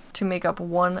to make up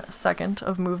 1 second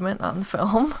of movement on the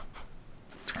film.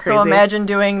 It's So crazy. imagine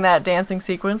doing that dancing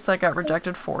sequence that got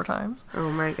rejected 4 times.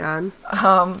 Oh my god.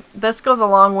 This goes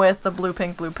along with the blue,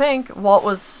 pink, blue, pink. Walt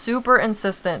was super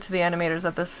insistent to the animators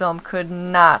that this film could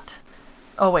not...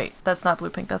 Oh wait, that's not blue,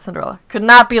 pink, that's Cinderella. Could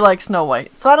not be like Snow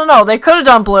White. So I don't know, they could have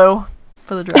done blue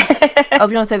for the dress. I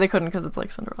was going to say they couldn't because it's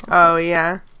like Cinderella. Oh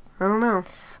yeah. I don't know.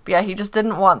 But yeah, he just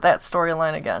didn't want that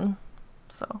storyline again.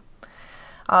 So,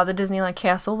 the Disneyland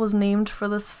Castle was named for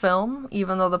this film,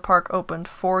 even though the park opened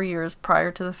 4 years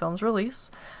prior to the film's release.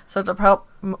 So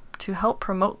to help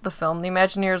promote the film, the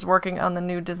Imagineers working on the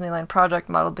new Disneyland project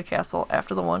modeled the castle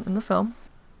after the one in the film.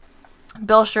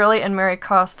 Bill Shirley and Mary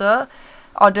Costa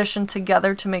auditioned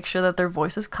together to make sure that their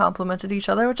voices complemented each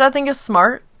other, which I think is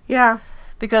smart. Yeah.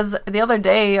 Because the other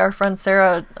day, our friend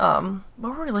Sarah,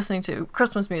 what were we listening to?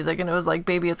 Christmas music, and it was like,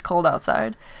 Baby, It's Cold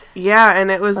Outside. Yeah, and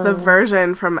it was the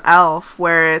version from Elf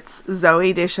where it's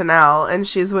Zooey Deschanel, and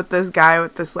she's with this guy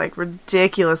with this, like,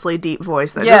 ridiculously deep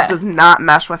voice that just does not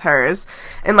mesh with hers.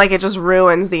 And, like, it just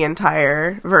ruins the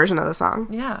entire version of the song.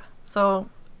 Yeah, so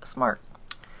smart.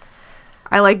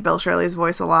 I like Bill Shirley's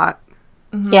voice a lot.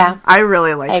 Mm-hmm. Yeah. I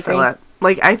really like agree. Philip.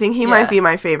 Like, I think he might be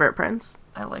my favorite prince.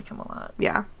 I like him a lot.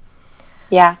 Yeah.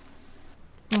 Yeah.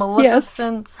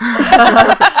 Maleficent's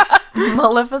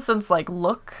Maleficent's like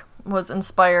look was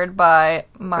inspired by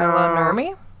Mila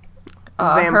Nurmi,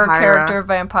 her character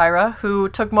Vampira, who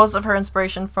took most of her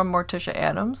inspiration from Morticia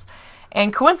Addams,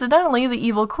 and coincidentally the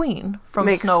evil queen from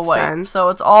Makes Snow White. sense. So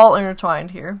it's all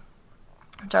intertwined here,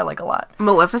 which I like a lot.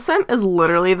 Maleficent is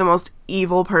literally the most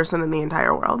evil person in the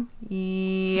entire world.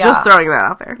 Yeah, Just throwing that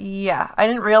out there. Yeah, I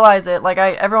didn't realize it. Like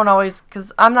everyone always,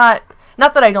 because I'm not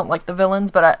that I don't like the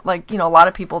villains, but a lot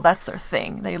of people, that's their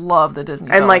thing. They love the Disney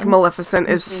And, like, villains. Maleficent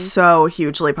is so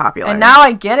hugely popular. And now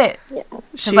I get it. Because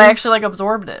She's, I actually, like,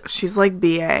 absorbed it. she's like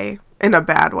BA in a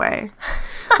bad way.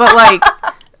 But, like,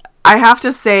 I have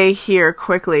to say here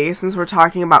quickly, since we're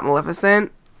talking about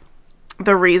Maleficent,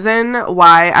 the reason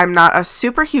why I'm not a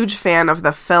super huge fan of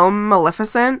the film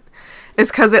Maleficent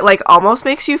is because it, like, almost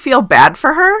makes you feel bad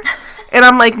for her. And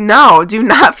I'm like, no, do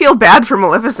not feel bad for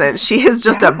Maleficent. She is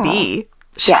just a bee.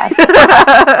 Yes.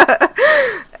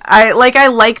 I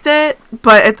liked it,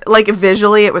 but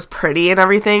visually it was pretty and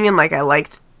everything, and like I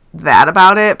liked that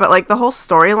about it, but like the whole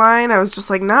storyline, I was just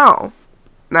like, no,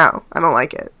 I don't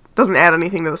like it. Doesn't add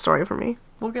anything to the story for me.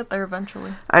 We'll get there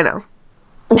eventually. I know.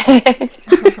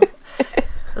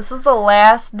 This was the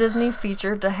last Disney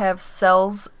feature to have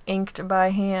cells inked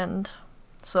by hand.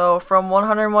 So from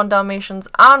 101 Dalmatians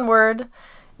onward,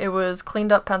 it was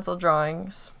cleaned up pencil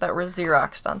drawings that were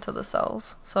Xeroxed onto the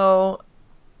cells. So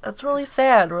that's really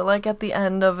sad. We're like at the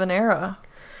end of an era.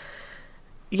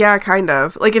 Yeah, kind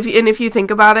of. Like if you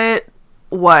think about it,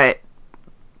 what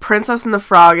Princess and the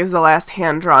Frog is the last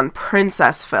hand-drawn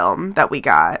princess film that we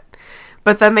got.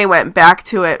 But then they went back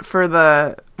to it for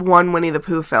the one Winnie the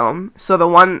Pooh film. So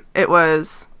it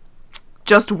was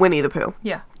just Winnie the Pooh.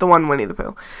 Yeah. The one Winnie the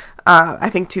Pooh. I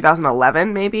think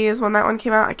 2011 maybe is when that one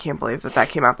came out. I can't believe that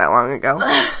came out that long ago.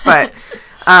 But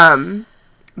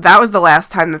that was the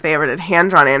last time that they ever did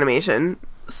hand-drawn animation.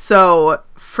 So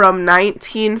from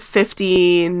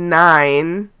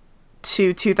 1959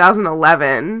 to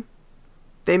 2011,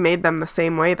 they made them the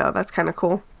same way, though. That's kind of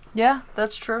cool. Yeah,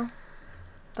 that's true.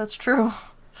 That's true.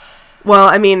 Well,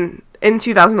 I mean, in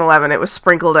 2011, it was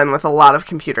sprinkled in with a lot of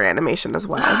computer animation as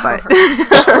well, but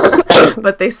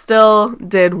but they still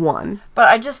did one. But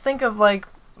I just think of, like,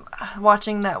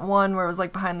 watching that one where it was,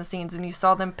 like, behind the scenes, and you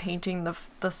saw them painting the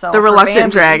cell. The for Reluctant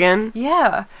Bambi. Dragon.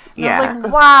 Yeah. And Yeah. I was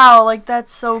like, wow, like,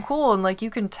 that's so cool. And, like, you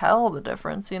can tell the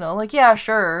difference, you know? Like, yeah,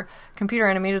 sure, computer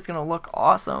animated is going to look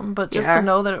awesome, but just to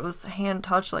know that it was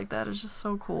hand-touched like that is just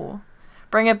so cool.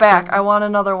 Bring it back. I want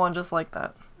another one just like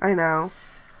that. I know.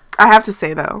 I have to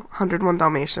say, though, 101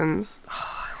 Dalmatians. Oh,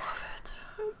 I love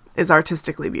is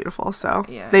artistically beautiful, so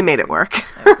Yeah. they made it work.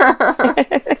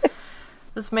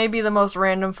 This may be the most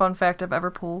random fun fact I've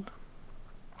ever pulled.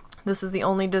 This is the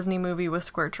only Disney movie with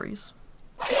square trees.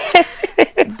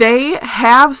 They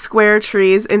have square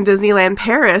trees in Disneyland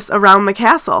Paris around the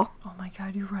castle. Oh my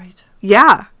god, you're right.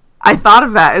 Yeah, I thought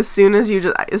of that as soon as you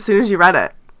read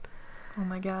it. Oh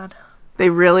my god. It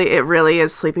really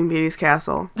is Sleeping Beauty's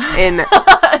castle in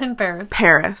In Paris.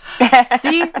 Paris.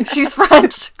 See? She's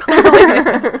French.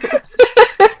 Clearly.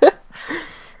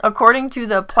 According to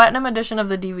the Platinum edition of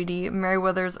the DVD,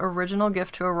 Meriwether's original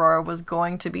gift to Aurora was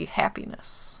going to be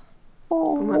happiness.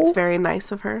 That's very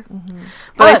nice of her.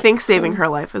 But I think saving her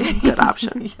life is a good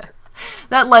option. Yes.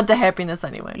 That led to happiness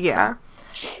anyway. Yeah.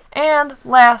 And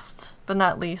last but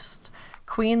not least,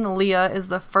 Queen Leah is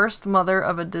the first mother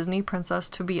of a Disney princess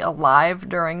to be alive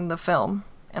during the film.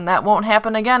 And that won't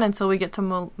happen again until we get to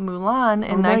Mulan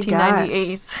in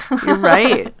 1998. You're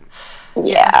right.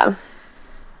 Yeah.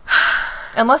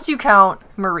 Unless you count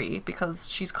Marie, because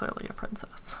she's clearly a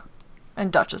princess.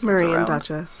 And Duchess is Marie around. and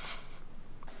Duchess.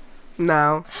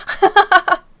 No.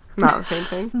 Not the same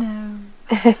thing. No.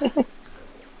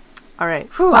 All right.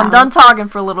 Whew, I'm done talking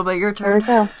for a little bit. Your There we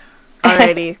turn. go.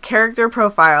 Alrighty. Character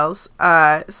profiles.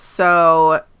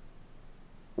 So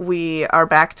we are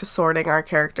back to sorting our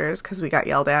characters because we got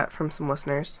yelled at from some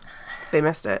listeners. They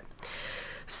missed it.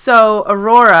 So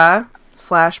Aurora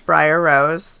 / Briar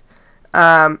Rose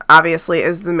obviously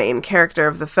is the main character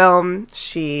of the film.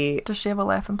 She Does she have a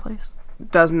laughing place?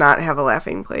 does not have a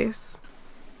laughing place.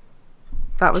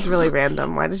 That was really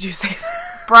random. Why did you say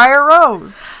that? Briar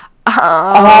Rose.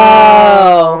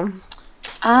 Oh.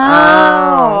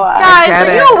 Guys, get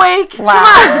are it. you awake? Wow.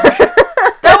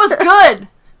 That was good.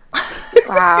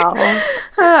 Wow.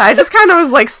 I just kind of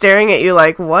was like staring at you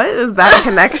like, what is that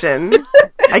connection?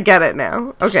 I get it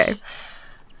now. Okay.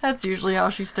 That's usually how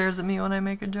she stares at me when I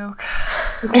make a joke.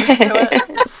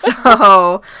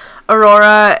 So,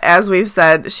 Aurora, as we've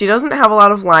said, she doesn't have a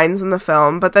lot of lines in the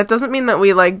film, but that doesn't mean that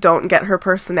we like don't get her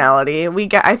personality.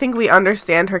 I think we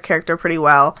understand her character pretty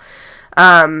well.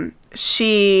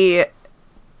 She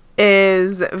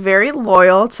is very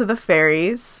loyal to the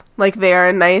fairies. Like, they are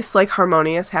a nice, like,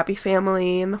 harmonious, happy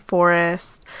family in the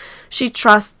forest. She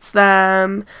trusts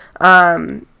them.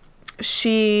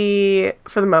 She,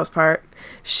 for the most part,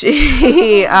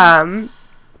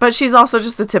 but she's also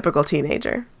just a typical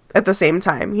teenager at the same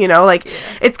time, you know? Like,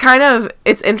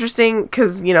 it's interesting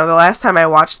because, you know, the last time I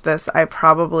watched this, I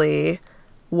probably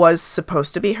was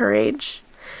supposed to be her age.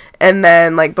 And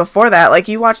then, like, before that, like,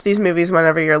 you watch these movies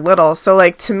whenever you're little. So,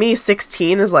 like, to me,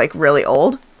 16 is, like, really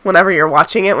old. Whenever you're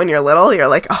watching it when you're little, you're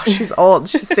like, oh, she's old.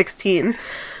 She's 16.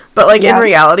 But, like, in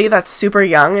reality, that's super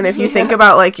young. And if you think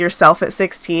about, like, yourself at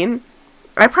 16,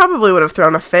 I probably would have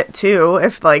thrown a fit, too,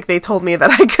 if, like, they told me that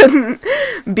I couldn't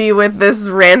be with this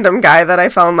random guy that I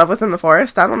fell in love with in the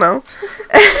forest. I don't know.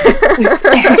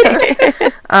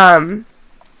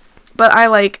 But I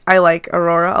like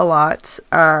Aurora a lot.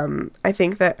 I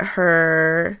think that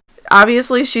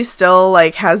obviously she still,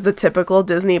 like, has the typical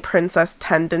Disney princess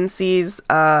tendencies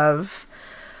of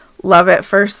love at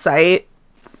first sight,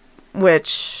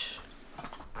 which,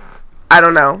 I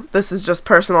don't know. This is just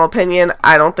personal opinion.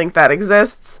 I don't think that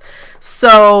exists.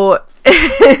 So,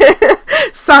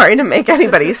 sorry to make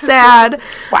anybody sad.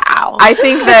 Wow. I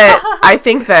think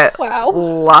that Wow.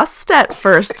 lust at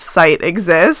first sight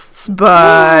exists,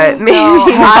 but maybe No,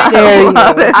 not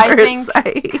love at I first think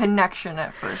sight. connection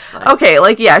at first sight. Okay,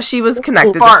 like, yeah, she was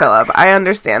connected Spark. to Philip. I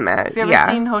understand that. Have you ever Yeah.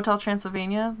 seen Hotel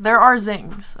Transylvania? There are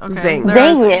zings. Okay? Zings. There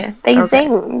are Zing. They Okay.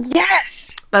 zing.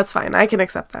 Yes. That's fine. I can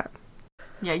accept that.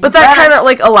 Yeah, you But that better- kind of,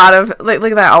 like, a lot of, like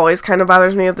that always kind of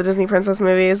bothers me with the Disney princess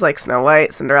movies, like Snow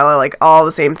White, Cinderella, like, all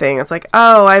the same thing. It's like,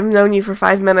 oh, I've known you for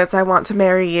 5 minutes, I want to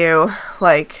marry you.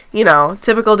 Like, you know,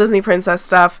 typical Disney princess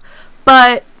stuff.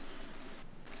 But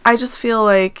I just feel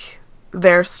like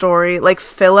their story, like,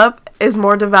 Philip is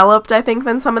more developed, I think,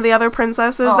 than some of the other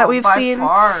princesses that we've by seen.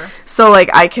 Far. So,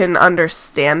 like, I can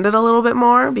understand it a little bit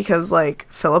more because, like,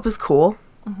 Philip is cool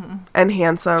and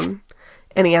handsome,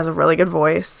 and he has a really good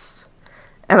voice.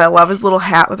 And I love his little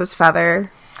hat with his feather.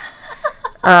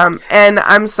 And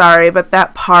I'm sorry, but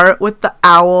that part with the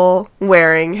owl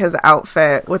wearing his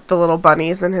outfit with the little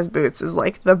bunnies in his boots is,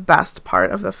 like, the best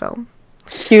part of the film.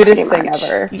 Cutest Pretty thing much.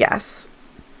 ever. Yes.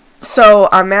 So,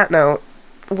 on that note,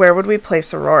 where would we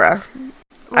place Aurora?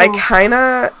 I kind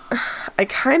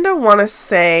of want to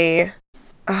say,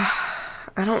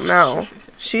 I don't know.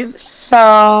 She's,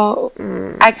 So,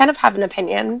 I kind of have an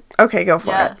opinion. okay, go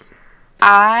for it. Yes.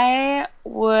 I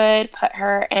would put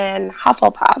her in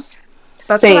Hufflepuff.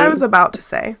 That's Same. what I was about to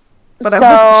say, but So-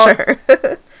 I wasn't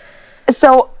sure.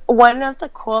 So, one of the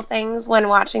cool things when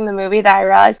watching the movie that I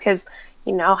realized, because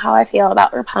you know how I feel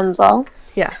about Rapunzel.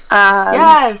 Yes.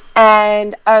 Yes.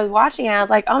 And I was watching it, I was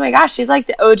like, oh my gosh, she's like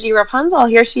the OG Rapunzel.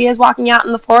 Here she is walking out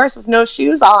in the forest with no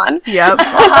shoes on. Yep.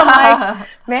 I'm like,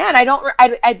 man,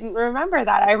 I didn't remember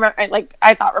that.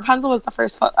 I thought Rapunzel was the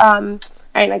first, I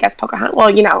guess Pocahontas.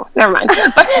 Well, never mind.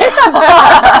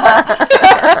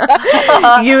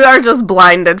 You are just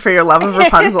blinded for your love of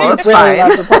Rapunzel. It's fine.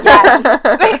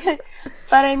 Yeah.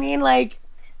 But I mean, like,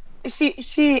 she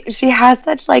has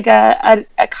such like a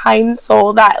kind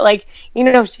soul that, like,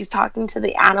 she's talking to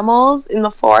the animals in the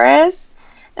forest,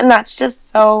 and that's just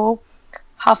so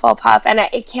Hufflepuff. And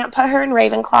it can't put her in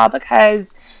Ravenclaw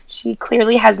because she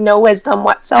clearly has no wisdom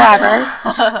whatsoever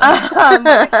when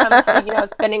it comes to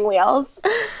spinning wheels.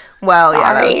 Well,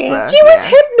 Sorry. yeah, She was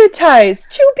hypnotized,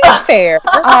 to be fair.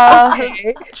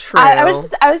 Okay. true. I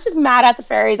was just mad at the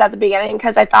fairies at the beginning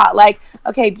because I thought, like,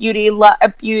 okay,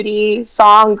 beauty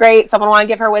song, great. Someone want to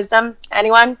give her wisdom?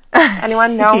 Anyone?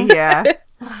 No. Yeah.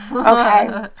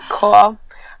 Okay. Cool.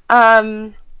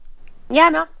 Yeah,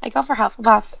 no, I go for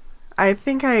Hufflepuff. I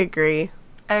think I agree.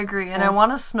 I agree, and I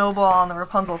want to snowball on the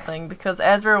Rapunzel thing because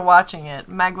as we were watching it,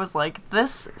 Meg was like,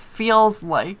 "This feels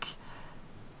like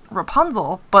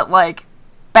Rapunzel, but like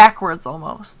backwards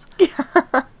almost."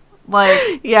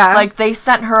 Like they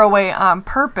sent her away on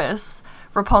purpose.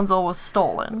 Rapunzel was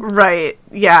stolen. Right.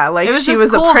 Yeah, like she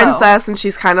was cool, a princess, and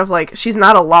she's kind of like, she's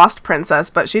not a lost princess,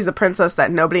 but she's a princess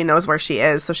that nobody knows where she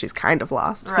is, so she's kind of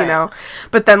lost, Right.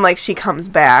 But then, like, she comes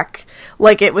back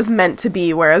like it was meant to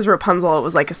be, whereas Rapunzel, it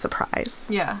was like a surprise.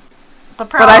 Yeah.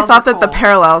 But I thought that the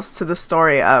parallels to the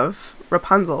story of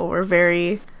Rapunzel were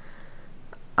very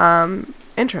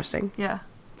interesting. Yeah.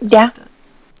 Yeah.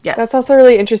 Yes. That's also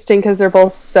really interesting because they're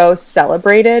both so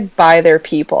celebrated by their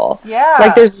people. Yeah.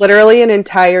 Like, there's literally an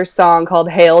entire song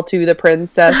called Hail to the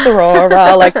Princess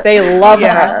Aurora. Like, they love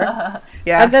her.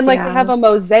 Yeah. And then, like, they have a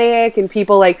mosaic and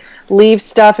people, like, leave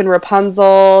stuff in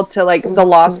Rapunzel to, like, the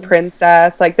Lost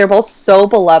Princess. Like, they're both so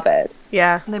beloved.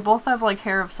 Yeah, And they both have like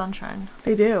hair of sunshine.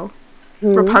 they do.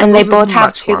 And Rapunzel's they is both have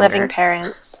much 2 longer. living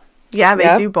parents. Yeah, they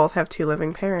Yep. do both have 2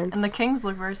 living parents. And the kings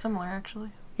look very similar, actually.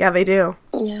 Yeah, they do.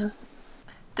 Yeah.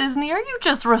 Disney, are you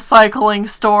just recycling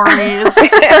stories?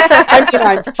 I mean,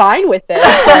 I'm fine with it,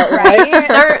 but,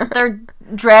 right? They're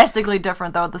drastically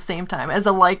different though at the same time. As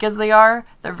alike as they are,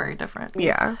 they're very different.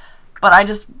 Yeah. But I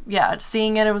just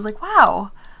seeing it was like,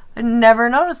 wow. I never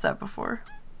noticed that before.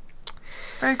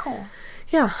 Very cool.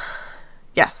 Yeah.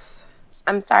 Yes.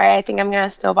 I'm sorry, I think I'm going to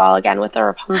snowball again with the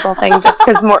Rapunzel thing just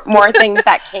because more things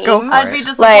that came. Go for I'd be it.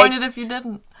 disappointed if you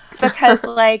didn't. Because,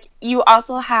 like, you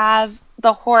also have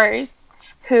the horse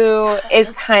who is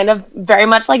kind of very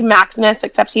much like Maximus,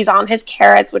 except he's on his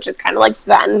carrots, which is kind of like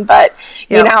Sven, but,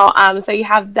 Yep. so you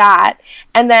have that.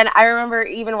 And then I remember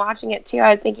even watching it, too,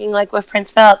 I was thinking, like, with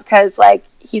Prince Philip, because, like,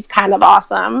 he's kind of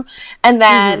awesome. And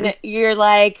then you're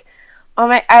like, oh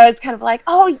my, I was kind of like,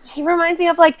 oh, he reminds me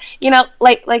of, like,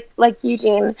 like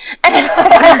Eugene.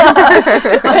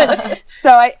 So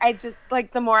I just,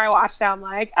 like, the more I watched it, I'm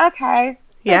like, okay,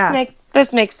 Yeah.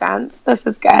 this makes sense. This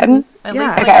is good. At Yeah.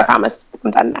 least they Okay, I got, promise.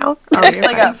 I'm done now. Oh, at least you're they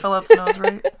fine. got Philip's nose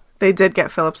right. They did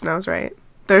get Philip's nose right.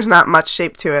 There's not much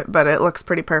shape to it, but it looks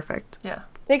pretty perfect. Yeah.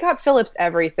 They got Philip's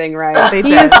everything right. They He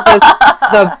did. is just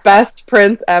the best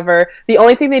prince ever. The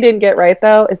only thing they didn't get right,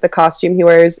 though, is the costume he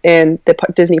wears in the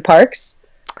Disney parks.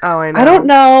 Oh, I know. I don't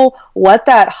know what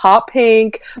that hot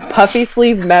pink puffy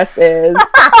sleeve mess is.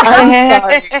 I'm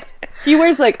sorry. He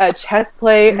wears like a chest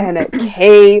plate and a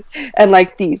cape and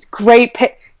like these great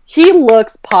he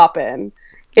looks poppin'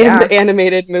 in Yeah. the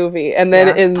animated movie, and then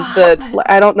Yeah. in the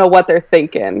I don't know what they're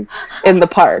thinking in the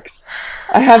parks.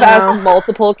 I have asked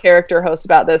multiple character hosts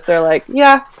about this. They're like,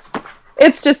 yeah,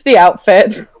 it's just the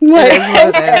outfit. It Like, is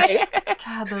what it is.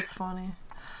 God, that's funny.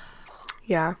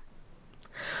 Yeah.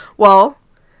 Well,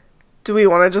 do we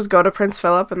want to just go to Prince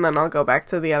Philip and then I'll go back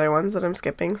to the other ones that I'm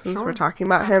skipping since Sure. we're talking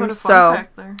about I him? put a fun So,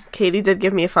 fact there. Katie did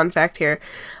give me a fun fact here.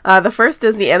 The first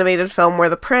Disney animated film where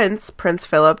the Prince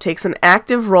Philip, takes an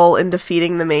active role in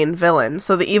defeating the main villain.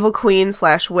 So the evil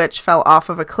queen/witch fell off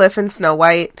of a cliff in Snow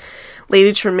White.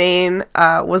 Lady Tremaine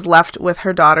was left with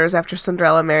her daughters after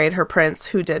Cinderella married her prince,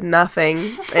 who did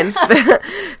nothing. And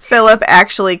Philip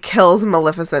actually kills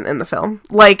Maleficent in the film.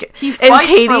 Like, He and fights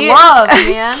Katie, for love,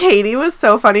 man. Katie was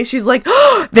so funny. She's like,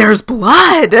 oh, "There's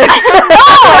blood."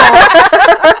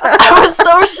 I was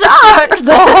so shocked.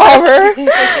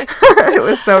 It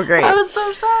was so great. I was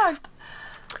so shocked.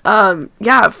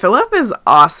 Yeah, Philip is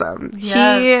awesome.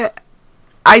 Yes.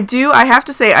 I have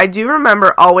to say, I do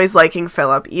remember always liking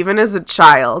Philip, even as a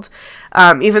child.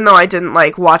 Even though I didn't,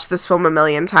 like, watch this film a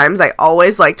million times, I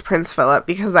always liked Prince Philip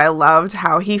because I loved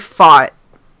how he fought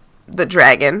the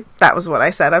dragon. That was what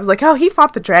I said. I was like, oh, he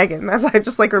fought the dragon. As I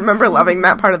just, like, remember loving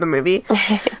that part of the movie.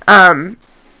 And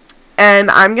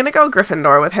I'm gonna go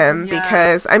Gryffindor with him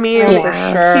because, I mean, for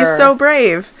sure. he's so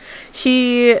brave.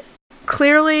 He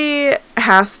clearly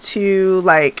has to,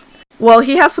 like, well,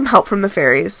 he has some help from the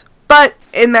fairies. But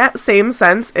in that same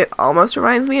sense, it almost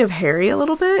reminds me of Harry a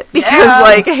little bit. Because,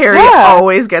 like, Harry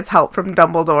always gets help from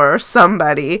Dumbledore or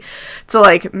somebody to,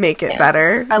 like, make it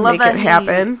better. I love make that it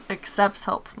happen. He accepts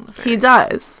help from the fairies. He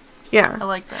does. Yeah. I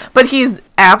like that. But he's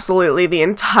absolutely the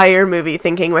entire movie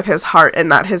thinking with his heart and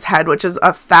not his head, which is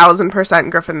 1,000%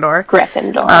 Gryffindor.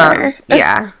 Gryffindor.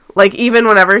 Yeah. Like, even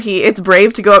whenever it's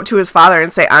brave to go up to his father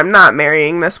and say, I'm not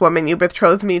marrying this woman you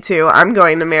betrothed me to. I'm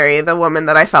going to marry the woman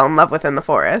that I fell in love with in the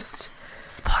forest.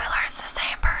 Spoiler, it's the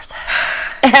same person.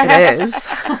 It is.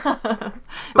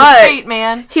 But fate,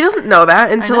 man. He doesn't know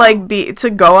that until, like, to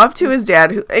go up to his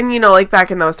dad, and, you know, like,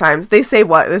 back in those times, they say,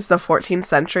 what, this is the 14th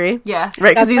century? Yeah.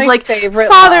 Right, because he's like, Father,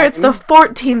 line. it's the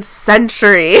 14th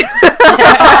century.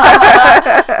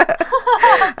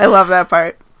 I love that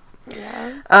part.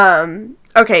 Yeah.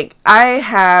 Okay,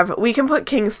 we can put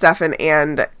King Stefan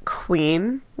and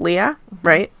Queen Leah,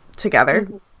 right, together.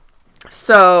 Mm-hmm.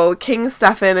 So, King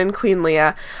Stefan and Queen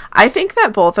Leah, I think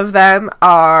that both of them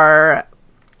are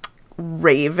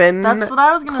Ravenclaws. That's what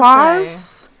I was going to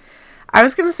say. I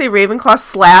was going to say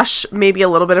Ravenclaw / maybe a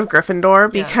little bit of Gryffindor,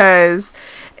 because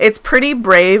it's pretty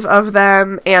brave of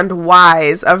them and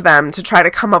wise of them to try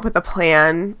to come up with a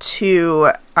plan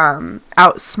to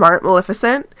outsmart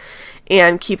Maleficent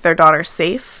and keep their daughter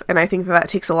safe. And I think that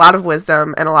takes a lot of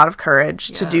wisdom and a lot of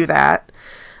courage to do that.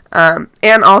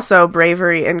 And also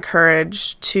bravery and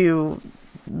courage to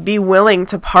be willing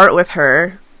to part with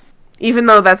her, even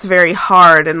though that's very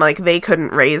hard and, like, they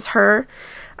couldn't raise her.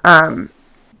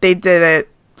 They did it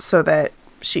so that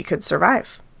she could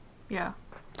survive. Yeah,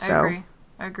 I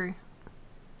agree.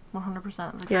 100%.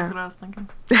 That's exactly what I was thinking.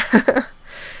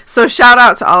 So shout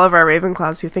out to all of our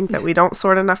Ravenclaws who think that we don't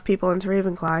sort enough people into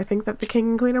Ravenclaw. I think that the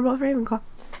King and Queen are both Ravenclaw.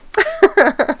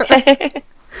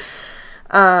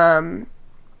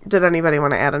 Did anybody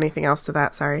want to add anything else to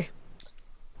that? Sorry.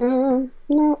 No.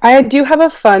 I do have a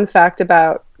fun fact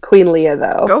about Queen Leah,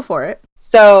 though. Go for it.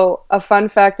 So, a fun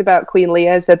fact about Queen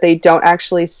Leah is that they don't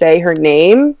actually say her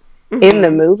name in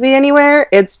the movie anywhere.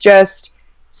 It's just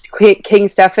King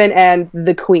Stefan and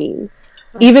the Queen.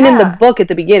 Even in the book at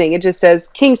the beginning, it just says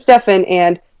King Stefan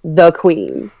and the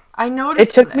Queen. I noticed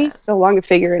it took me so long to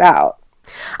figure it out.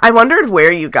 I wondered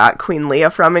where you got Queen Leah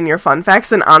from in your fun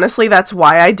facts, and honestly, that's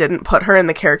why I didn't put her in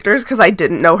the characters, because I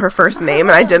didn't know her first name,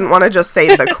 and I didn't want to just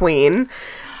say the Queen.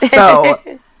 So,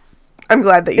 I'm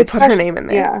glad that you put her name in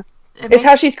there. Yeah. It's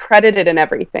how she's credited in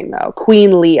everything, though.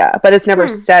 Queen Leah, but it's never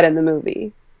said in the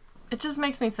movie. It just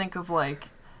makes me think of, like,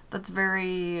 that's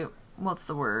very, what's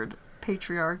the word?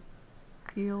 Patriarchal?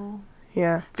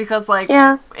 Yeah. Because, like,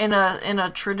 in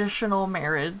a traditional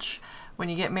marriage, when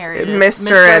you get married, it's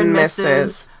Mr. and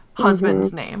Mrs.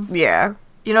 husband's name. Yeah.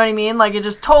 You know what I mean? Like, it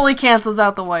just totally cancels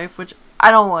out the wife, which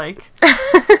I don't like.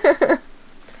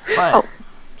 But,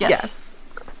 yes.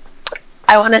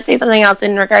 I want to say something else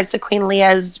in regards to Queen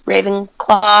Leah's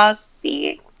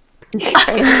Ravenclaw-y.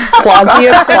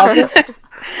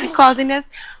 Clausiness.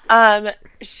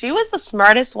 She was the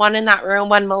smartest one in that room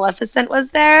when Maleficent was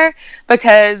there,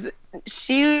 because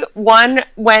she won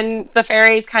when the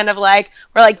fairies kind of like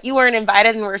were like, you weren't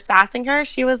invited and were sassing her.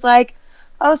 She was like,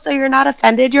 oh, so you're not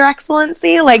offended, Your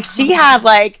Excellency? Like, she had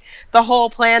like the whole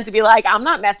plan to be like, I'm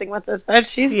not messing with this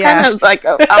bitch. She's kind of like,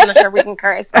 oh, I'm not sure if we can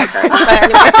curse. But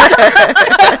anyway.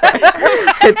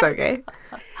 It's okay.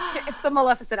 It's the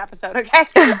Maleficent episode, okay?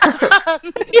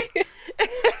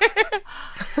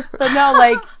 But no,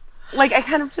 like I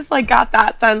kind of just like got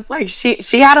that sense, like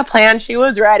she had a plan, she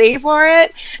was ready for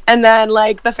it, and then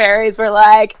like the fairies were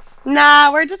like, nah,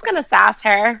 we're just gonna sass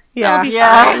her. It'll be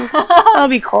fine. It'll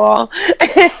be cool.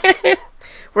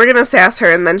 We're gonna sass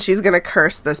her, and then she's gonna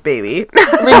curse this baby.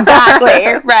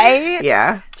 Exactly, right?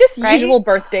 Yeah. Just usual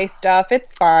birthday stuff.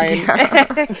 It's fine.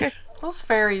 Yeah. Those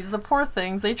fairies, the poor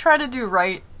things, they try to do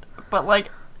right, but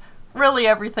like, really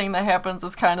everything that happens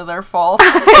is kind of their fault.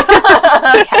 You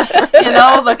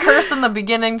know, the curse in the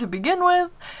beginning to begin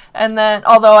with, and then,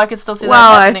 although I could still see that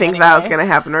happening I think anyway. that was going to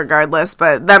happen regardless,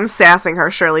 but them sassing her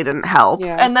surely didn't help.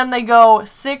 Yeah. And then they go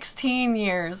 16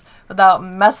 years without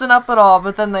messing up at all,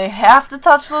 but then they have to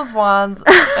touch those wands in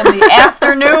the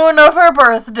afternoon of her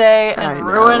birthday and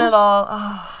ruin it all.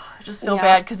 Oh, I just feel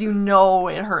bad because you know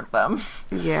it hurt them.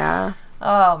 Yeah.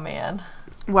 Oh, man.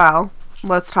 Well,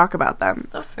 let's talk about them.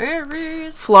 The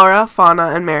fairies. Flora, Fauna,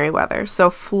 and Merryweather. So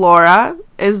Flora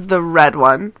is the red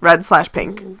one,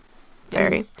 red/pink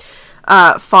fairy.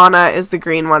 Fauna is the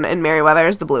green one, and Merryweather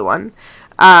is the blue one.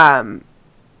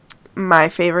 My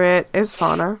favorite is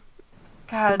Fauna.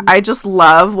 God. I just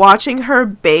love watching her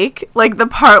bake, like the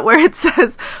part where it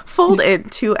says fold in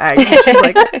 2 eggs. And she's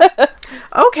like,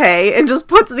 okay, and just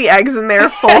puts the eggs in there,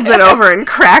 folds it over, and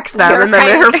cracks them, and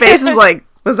then her face is like,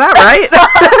 was that right?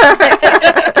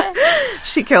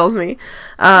 She kills me.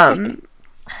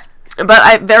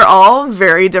 But they're all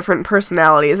very different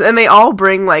personalities, and they all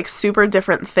bring, like, super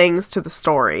different things to the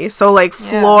story. So, like,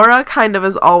 Flora kind of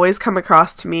has always come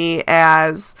across to me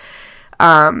as,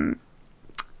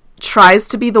 tries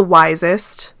to be the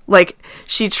wisest. Like,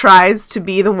 she tries to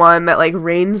be the one that, like,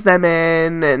 reins them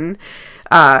in, and,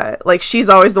 like, she's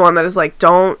always the one that is like,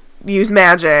 don't use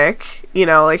magic. You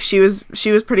know, like, she was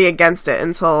pretty against it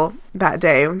until that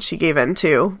day when she gave in,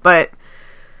 too. But...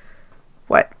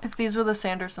 What? If these were the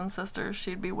Sanderson sisters,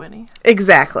 she'd be Winnie.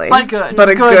 Exactly. But good. But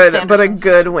a good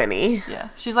Sanderson Winnie. Yeah.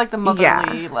 She's like the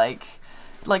motherly, like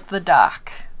the Doc.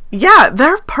 Yeah,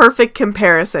 they're perfect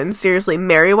comparison. Seriously,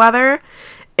 Merryweather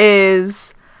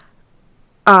is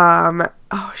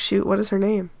oh shoot, what is her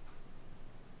name?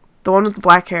 The one with the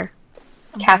black hair.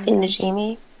 Kathy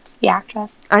Najimy, the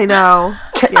actress. I know.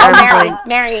 Yeah,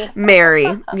 Mary.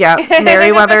 Yeah.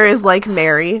 Merryweather is like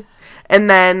Mary. And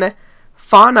then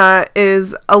Fauna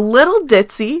is a little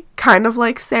ditzy, kind of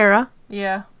like Sarah.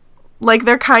 Yeah. Like,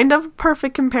 they're kind of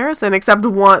perfect comparison, except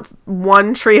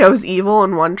one trio's evil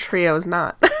and one trio's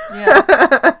not.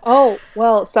 Yeah. Oh,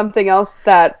 well, something else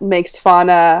that makes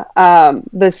Fauna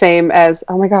the same as,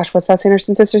 oh my gosh, what's that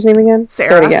Sanderson sister's name again? Sarah.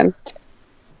 Say it again.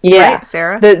 Yeah. Right,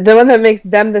 Sarah. The one that makes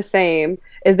them the same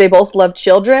is they both love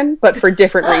children, but for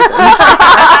different reasons.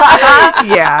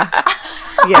 Yeah.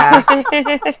 Yeah.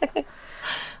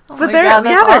 But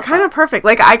they're kind of perfect.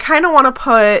 Like, I kind of want to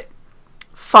put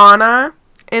Fauna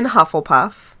in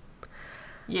Hufflepuff.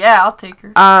 Yeah, I'll take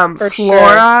her. For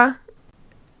Flora. Sure.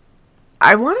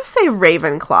 I want to say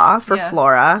Ravenclaw for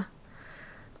Flora.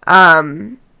 I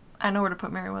know where to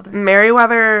put Merryweather.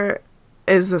 Merryweather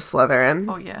is a Slytherin.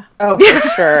 Oh, yeah. Oh, for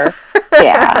sure.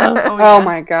 Yeah. Oh,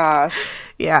 my gosh.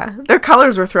 Yeah. Their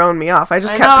colors were throwing me off. I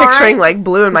just kept picturing, like,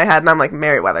 blue in my head, and I'm like,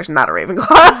 Merryweather's not a Ravenclaw.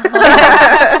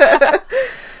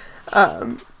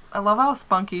 I love how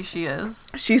spunky she is.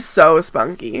 She's so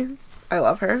spunky. I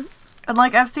love her. And,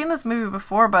 like, I've seen this movie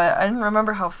before, but I didn't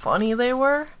remember how funny they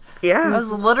were. Yeah. I was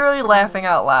literally laughing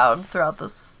out loud throughout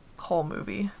this whole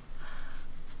movie.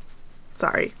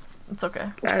 Sorry. It's okay.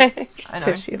 I know.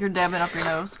 Tissue. You're dabbing up your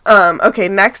nose. Okay,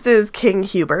 next is King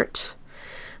Hubert,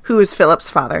 who is Philip's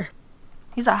father.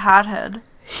 He's a hothead.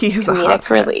 He is comedic a hothead.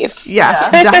 relief. Yes,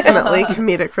 definitely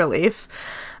comedic relief.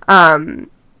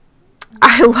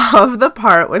 I love the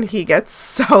part when he gets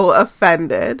so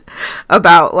offended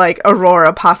about, like,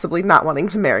 Aurora possibly not wanting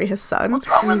to marry his son. What's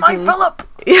wrong with my Philip?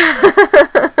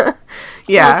 Yeah.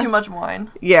 Yeah. Too much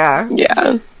wine. Yeah.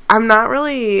 Yeah. I'm not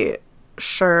really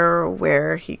sure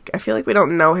where I feel like we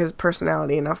don't know his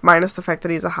personality enough, minus the fact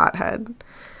that he's a hothead.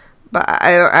 But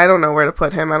I don't know where to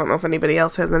put him. I don't know if anybody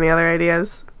else has any other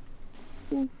ideas.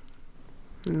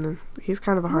 He's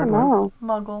kind of a hard one.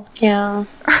 Muggle. Yeah.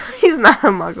 He's not a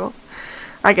muggle.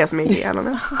 I guess maybe. I don't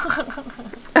know.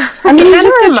 I mean, he's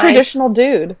just a traditional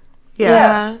dude.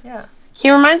 Yeah.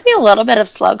 He reminds me a little bit of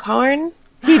Slughorn.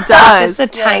 He does. Just a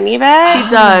tiny bit. He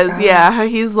does, yeah.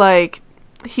 He's like,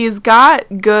 he's got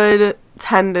good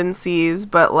tendencies,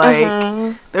 but,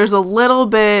 like, there's a little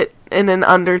bit in an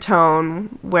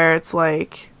undertone where it's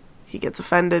like, he gets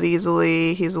offended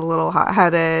easily, he's a little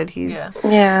hot-headed, he's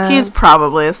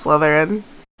probably a Slytherin,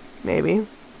 maybe.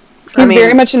 He's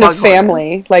very much in the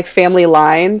family, like family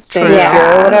line, staying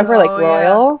pure or whatever, like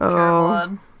royal. Pure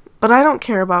blood. But I don't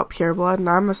care about pure blood, and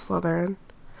I'm a Slytherin.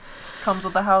 Comes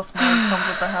with the house, man. Comes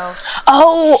with the house.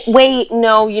 Oh, wait,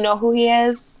 no, you know who he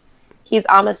is? He's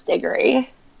Amos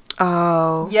Diggory.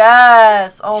 Oh.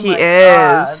 Yes! Oh my god. He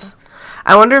is.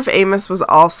 I wonder if Amos was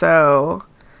also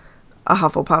a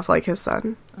Hufflepuff like his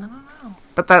son. I don't know.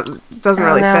 But that doesn't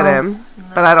really fit him. No.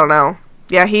 But I don't know.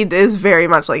 Yeah, he is very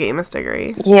much like Amos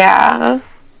Diggory. Yeah.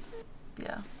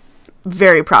 Yeah.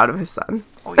 Very proud of his son.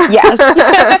 Oh, yeah. Yes.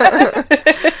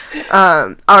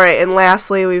 Alright, and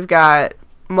lastly we've got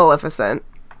Maleficent.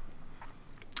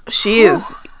 She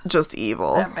is just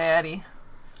evil. That baddie.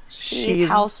 She's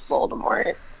House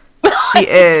Voldemort. She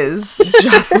is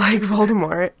just like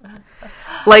Voldemort.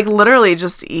 Like, literally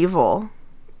just evil.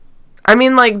 I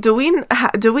mean, like, do we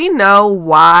know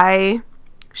why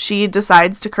she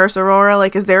decides to curse Aurora?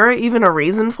 Like, is there even a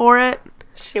reason for it?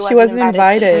 She wasn't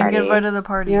invited. She didn't get invited to the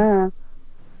party. Yeah.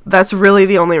 That's really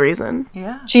the only reason.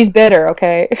 Yeah. She's bitter,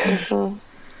 okay?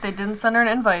 They didn't send her an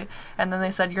invite, and then they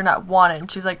said, you're not wanted.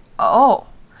 And she's like, oh,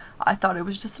 I thought it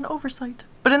was just an oversight.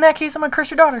 But in that case, I'm gonna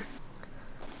curse your daughter.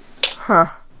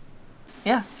 Huh.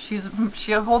 Yeah, she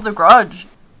holds a grudge.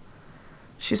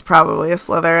 She's probably a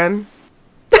Slytherin.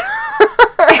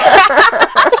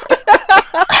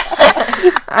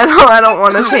 I don't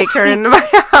want to take her into my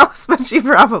house, but she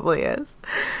probably is.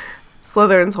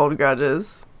 Slytherins hold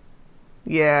grudges.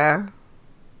 Yeah.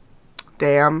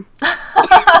 Damn.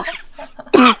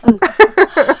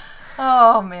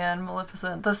 Oh man,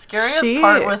 Maleficent. The scariest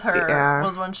part with her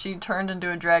was when she turned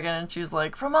into a dragon and she's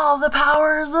like, from all the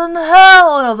powers in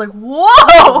hell! And I was like,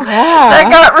 whoa! Yeah. That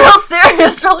got real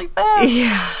serious really fast.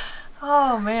 Yeah.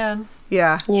 Oh man.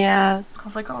 Yeah. Yeah. I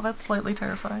was like, oh, that's slightly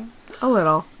terrifying. A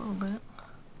little. A little bit.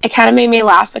 It kind of made me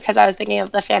laugh because I was thinking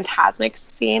of the Fantasmic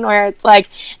scene where it's like,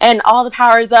 and all the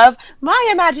powers of my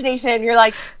imagination. You're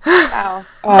like, wow.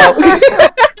 Oh.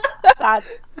 That's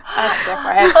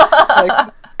different.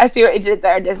 Like, I see what you did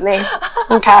there, Disney.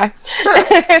 Okay.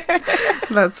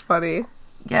 That's funny.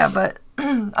 Yeah, but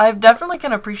I definitely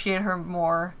can appreciate her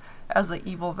more as an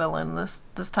evil villain this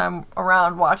time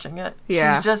around watching it.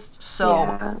 Yeah. She's just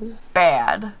so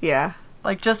bad. Yeah.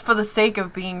 Like, just for the sake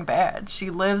of being bad. She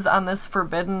lives on this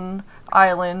forbidden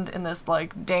island in this,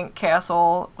 like, dank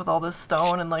castle with all this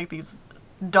stone and, like, these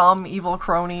dumb evil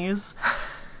cronies.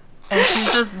 And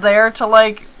she's just there to,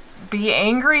 like, be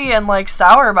angry and, like,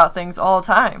 sour about things all the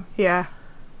time. Yeah.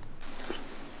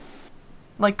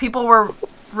 Like, people were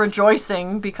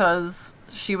rejoicing because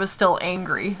she was still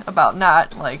angry about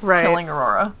not, like, killing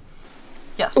Aurora.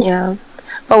 Yes. Yeah.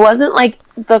 But wasn't, like,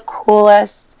 the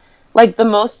coolest, like, the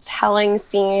most telling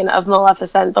scene of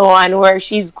Maleficent the one where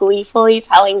she's gleefully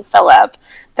telling Philip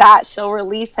that she'll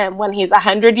release him when he's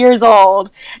 100 years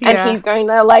old and he's going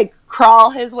to, like, crawl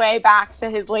his way back to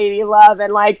his lady love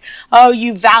and, like, oh,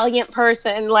 you valiant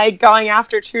person, like, going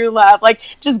after true love, like,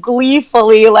 just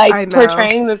gleefully, like,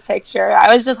 portraying this picture.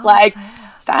 I was just so like, sad.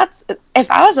 That's, if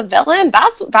I was a villain,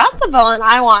 that's the villain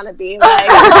I want to be, like.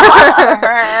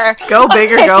 Go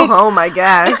big or go home, I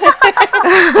guess.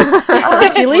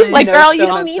 Like, girl, you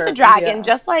don't need the dragon.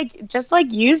 Yeah. Just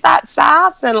like use that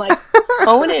sass and, like,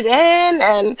 hone it in.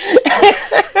 And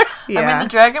I mean, the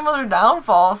dragon was her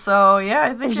downfall, so yeah,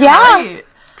 I think you're right.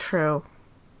 True.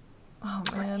 Oh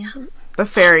man, the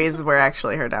fairies were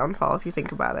actually her downfall if you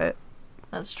think about it.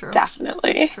 That's true.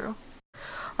 Definitely. That's true.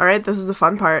 All right, this is the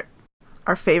fun part.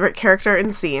 Our favorite character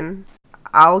and scene.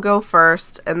 I'll go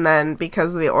first, and then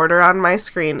because of the order on my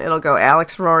screen, it'll go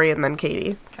Alex, Rory, and then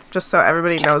Katie. Just so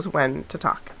everybody knows when to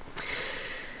talk.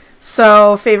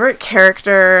 So, favorite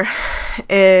character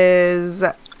is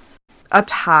a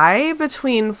tie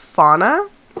between Fauna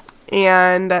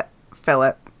and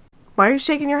Philip. Why are you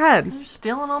shaking your head? You're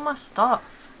stealing all my stuff.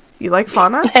 You like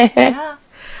Fauna? Yeah.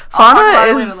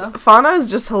 Fauna is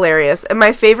just hilarious. And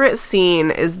my favorite scene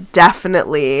is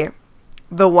definitely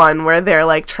the one where they're,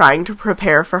 like, trying to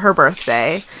prepare for her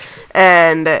birthday,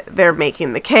 and they're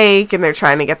making the cake, and they're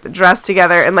trying to get the dress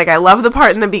together, and, like, I love the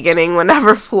part in the beginning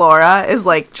whenever Flora is,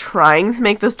 like, trying to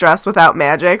make this dress without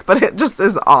magic, but it just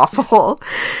is awful.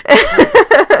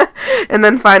 And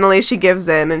then finally she gives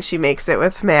in, and she makes it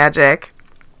with magic.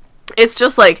 It's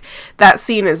just, like, that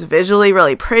scene is visually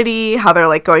really pretty, how they're,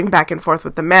 like, going back and forth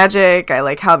with the magic. I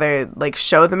like how they, like,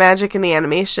 show the magic in the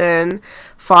animation.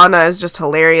 Fauna is just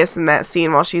hilarious in that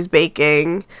scene while she's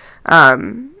baking.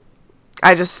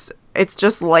 It's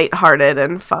just lighthearted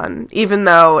and fun, even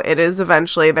though it is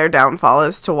eventually their downfall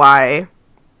as to why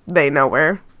they know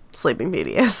where Sleeping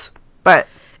Beauty is. But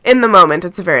in the moment,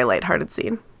 it's a very lighthearted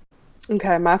scene.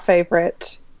 Okay, my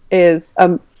favorite is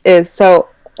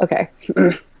okay.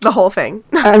 The whole thing.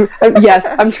 Yes,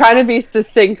 I'm trying to be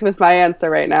succinct with my answer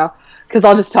right now, because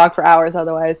I'll just talk for hours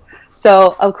otherwise.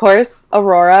 So, of course,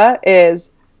 Aurora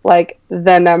is, like,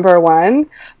 the number one,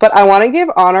 but I want to give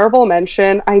honorable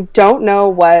mention. I don't know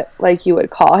what, like, you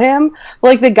would call him.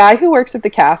 Like, the guy who works at the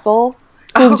castle,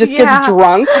 who gets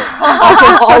drunk off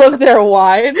of all of their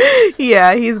wine.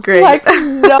 Yeah, he's great. Like,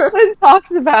 no one talks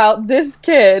about this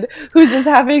kid who's just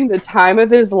having the time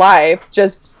of his life,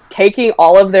 just taking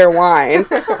all of their wine.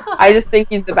 I just think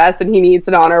he's the best, and he needs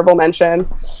an honorable mention.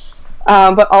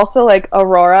 But also, like,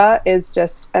 Aurora is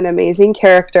just an amazing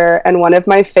character, and one of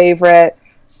my favorite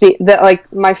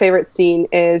my favorite scene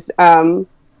is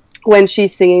when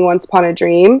she's singing Once Upon a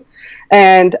Dream,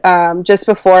 and just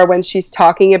before, when she's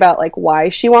talking about, like, why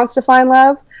she wants to find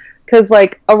love, because,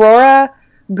 like, Aurora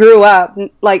grew up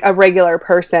like a regular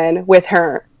person with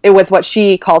her with what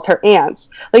she calls her aunts.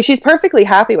 Like, she's perfectly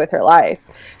happy with her life.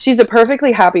 She's a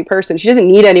perfectly happy person. She doesn't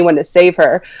need anyone to save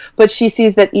her, but she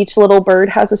sees that each little bird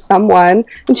has a someone,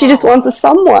 and she just wants a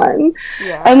someone.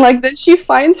 Yeah. And like then she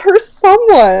finds her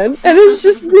someone, and it's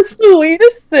just the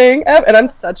sweetest thing ever. And I'm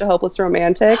such a hopeless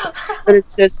romantic, but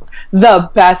it's just the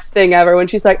best thing ever when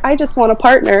she's like, I just want a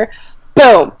partner.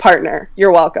 Boom, partner.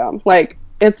 You're welcome. Like,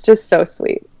 it's just so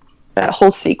sweet. That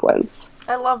whole sequence.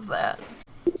 I love that.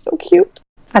 It's so cute.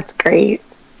 That's great.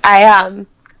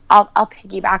 I'll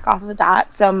piggyback off of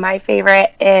that. So my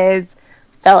favorite is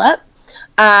Philip.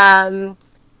 And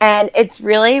it's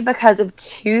really because of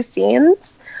two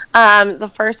scenes.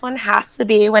 The first one has to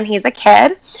be when he's a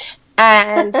kid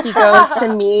and he goes to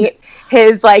meet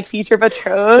his like future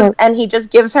betrothed, and he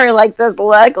just gives her like this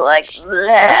look like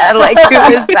bleh, like who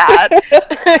is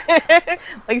that?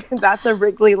 Like, that's a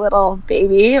wriggly little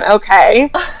baby.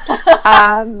 Okay.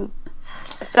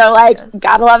 So like,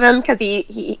 gotta love him because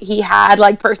he had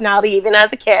like personality even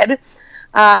as a kid.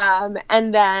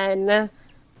 And then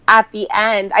at the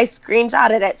end, I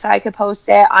screenshotted it so I could post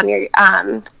it on your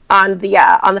on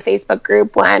the Facebook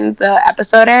group when the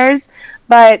episode airs.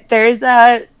 But there's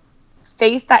a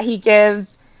face that he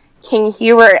gives King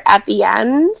Hubert at the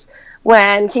end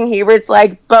when King Hubert's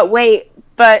like, but wait,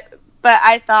 but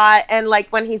I thought, and like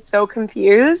when he's so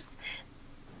confused,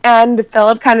 and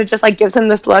Philip kind of just like gives him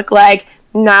this look like,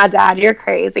 nah, Dad, you're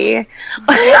crazy.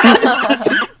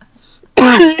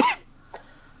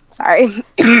 Sorry.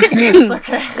 It's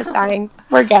okay. Just dying.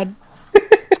 We're good.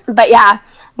 But yeah,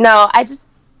 no,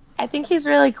 I think he's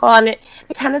really cool, and it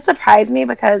kind of surprised me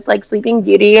because like Sleeping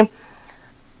Beauty,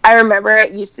 I remember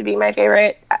it used to be my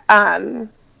favorite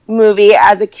movie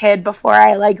as a kid before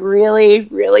I like really,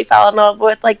 really fell in love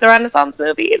with like the Renaissance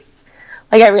movies.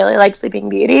 Like, I really like Sleeping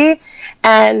Beauty,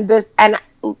 and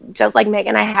just like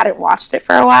Megan, I hadn't watched it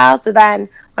for a while. So then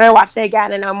when I watched it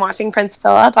again and I'm watching Prince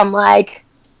Philip, I'm like,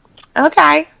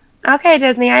 okay,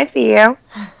 Disney, I see you.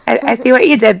 I see what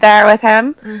you did there with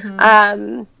him.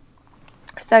 Mm-hmm.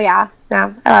 So yeah,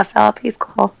 no, I love Philip. He's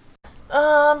cool.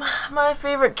 My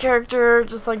favorite character,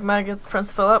 just like Meg, it's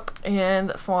Prince Philip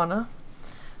and Fauna.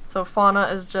 So Fauna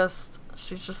is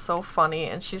she's just so funny,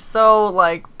 and she's so,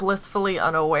 like, blissfully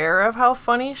unaware of how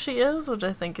funny she is, which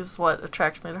I think is what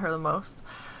attracts me to her the most.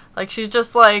 Like, she's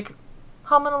just, like,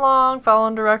 humming along,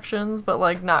 following directions, but,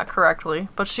 like, not correctly.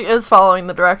 But she is following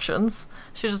the directions.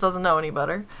 She just doesn't know any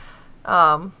better.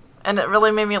 And it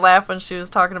really made me laugh when she was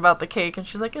talking about the cake, and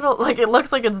she's like, it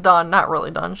looks like it's done, not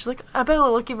really done. She's like, I bet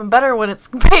it'll look even better when it's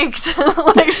baked.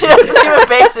 Like, she hasn't even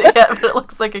baked it yet, but it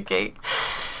looks like a cake.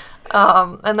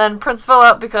 And then Prince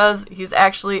Philip, because he's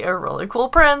actually a really cool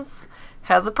prince,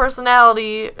 has a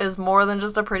personality, is more than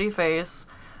just a pretty face,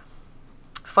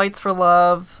 fights for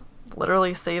love,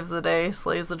 literally saves the day,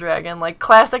 slays the dragon. Like,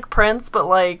 classic prince, but,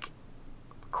 like,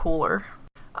 cooler.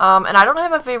 And I don't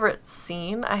have a favorite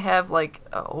scene. I have, like,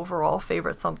 an overall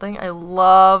favorite something. I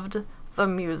loved the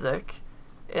music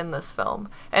in this film.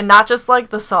 And not just, like,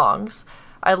 the songs.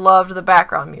 I loved the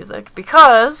background music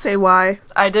because... Say why.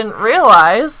 I didn't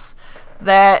realize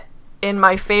that in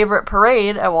my favorite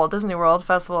parade at Walt Disney World,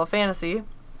 Festival of Fantasy,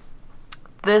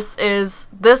 this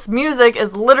music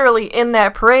is literally in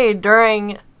that parade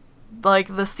during,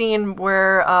 like, the scene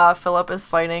where Philip is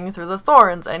fighting through the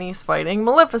thorns, and he's fighting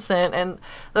Maleficent, and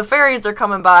the fairies are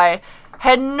coming by.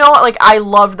 I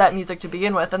loved that music to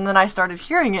begin with, and then I started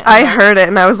hearing it. I heard it,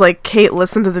 and I was like, Kate,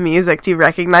 listen to the music. Do you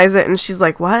recognize it? And she's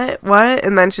like, what?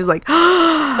 And then she's like,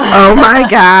 oh my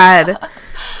god.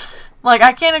 Like,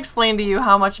 I can't explain to you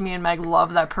how much me and Meg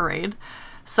love that parade.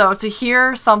 So to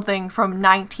hear something from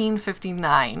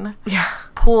 1959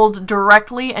 pulled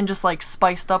directly and just, like,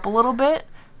 spiced up a little bit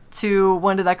to,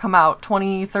 when did that come out?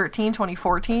 2013,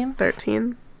 2014?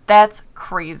 13. That's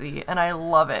crazy, and I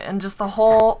love it. And just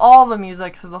all the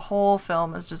music through the whole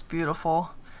film is just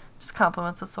beautiful. Just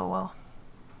complements it so well.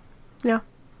 Yeah.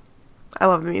 I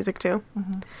love the music, too.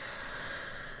 Mm-hmm.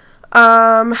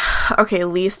 Okay,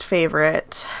 least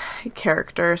favorite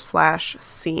character /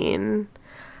 scene.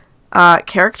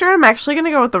 Character, I'm actually going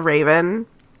to go with the Raven.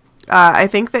 I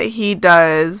think that he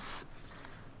does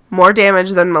more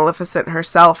damage than Maleficent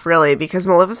herself, really, because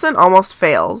Maleficent almost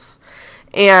fails.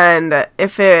 And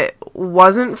if it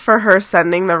wasn't for her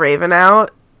sending the Raven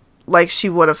out, like, she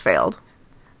would have failed.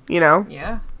 You know?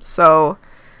 Yeah. So,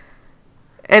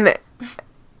 and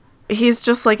he's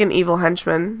just like an evil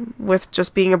henchman with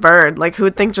just being a bird. Like, who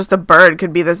would think just a bird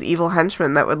could be this evil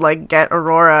henchman that would, like, get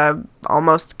Aurora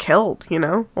almost killed, you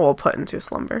know? Well, put into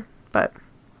slumber. But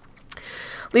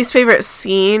least favorite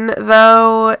scene,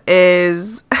 though,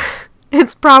 is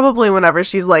it's probably whenever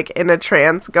she's, like, in a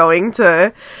trance going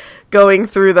to going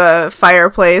through the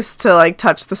fireplace to, like,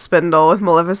 touch the spindle with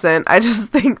Maleficent. I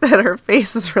just think that her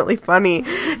face is really funny.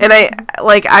 And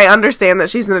I understand that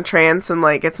she's in a trance and,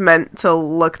 like, it's meant to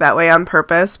look that way on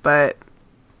purpose, but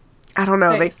I don't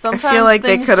know. Hey, I feel like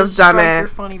they could have done it. Your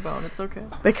funny bone. It's okay.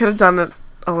 They could have done it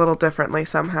a little differently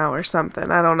somehow or something.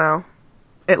 I don't know.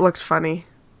 It looked funny.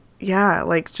 Yeah,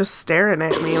 like, just staring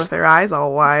at me with her eyes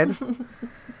all wide.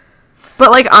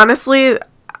 But, like, honestly,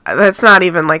 that's not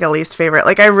even, like, a least favorite.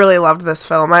 Like, I really loved this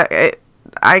film.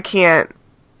 I can't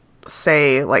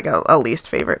say, like, a least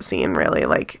favorite scene, really.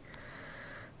 Like,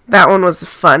 that one was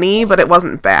funny, but it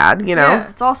wasn't bad, you know? Yeah,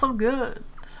 it's also good.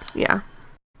 Yeah.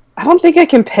 I don't think I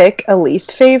can pick a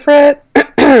least favorite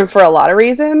for a lot of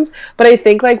reasons, but I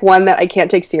think, like, one that I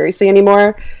can't take seriously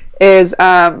anymore is,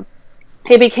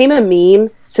 it became a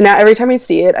meme, so now every time I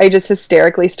see it, I just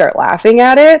hysterically start laughing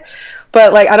at it.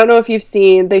 But, like, I don't know if you've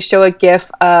seen, they show a gif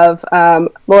of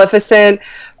Maleficent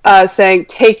saying,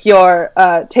 take your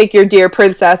dear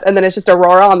princess, and then it's just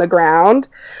Aurora on the ground.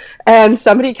 And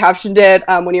somebody captioned it,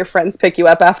 when your friends pick you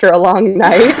up after a long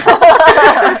night.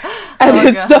 And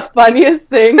it's the funniest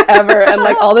thing ever. And,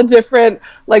 like, all the different,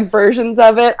 like, versions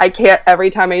of it, I can't, every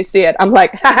time I see it, I'm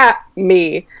like, haha,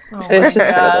 me. Oh and it's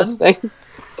just one of those things.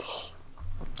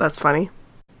 That's funny.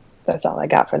 That's all I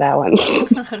got for that one.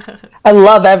 I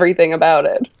love everything about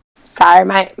it. Sorry,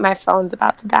 my phone's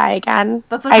about to die again.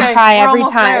 That's okay. I try We're every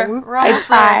almost time. there. We're I almost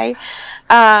try.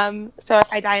 So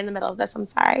if I die in the middle of this, I'm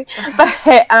sorry.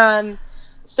 But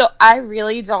so I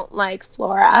really don't like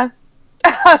Flora.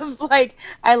 Like,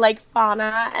 I like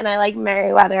Fauna and I like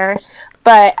Merryweather,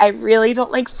 but I really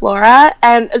don't like Flora.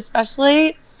 And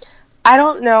especially, I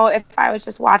don't know if I was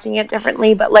just watching it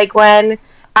differently, but like when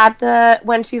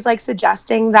she's like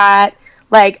suggesting that,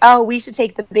 like, oh, we should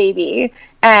take the baby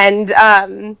and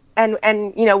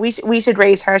you know, we should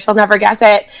raise her, she'll never guess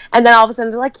it, and then all of a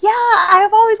sudden they're like, yeah,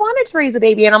 I've always wanted to raise a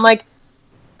baby, and I'm like,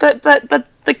 but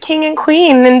the king and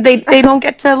queen, and they don't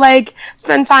get to, like,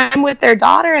 spend time with their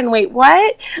daughter, and wait,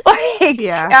 what? Like,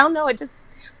 Yeah. I don't know, it just,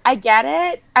 I get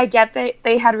it, I get that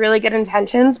they had really good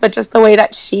intentions, but just the way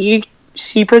that she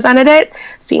presented it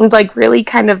seemed like really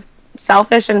kind of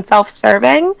selfish and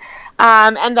self-serving.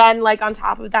 And then, like, on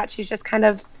top of that, she's just kind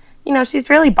of, you know, she's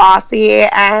really bossy,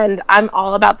 and I'm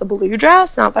all about the blue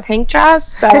dress, not the pink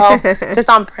dress. So just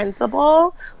on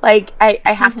principle, like, I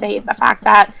have to hate the fact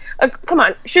that, come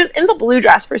on, she was in the blue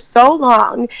dress for so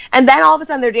long, and then all of a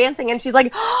sudden they're dancing and she's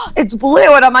like, oh, it's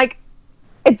blue, and I'm like,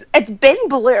 it's been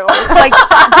blue. Like,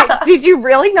 did you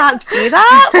really not see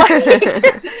that?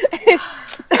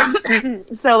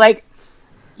 Like, so, like,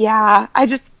 yeah, I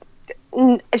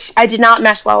did not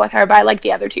mesh well with her, but I like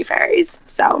the other two fairies,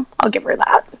 so I'll give her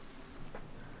that.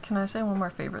 Can I say one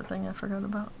more favorite thing I forgot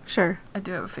about? Sure. I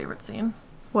do have a favorite scene.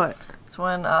 What? It's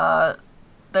when Aurora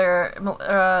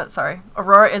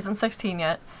isn't 16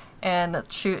 yet, and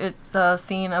it's a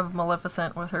scene of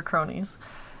Maleficent with her cronies.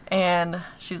 And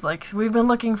she's like, we've been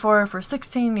looking for her for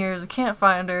 16 years, we can't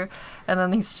find her. And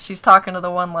then she's talking to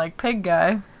the one, like, pig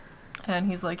guy. And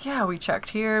he's like, yeah, we checked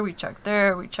here, we checked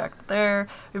there, we checked there.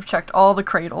 We've checked all the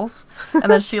cradles.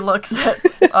 And then she looks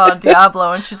at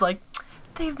Diablo and she's like,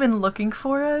 they've been looking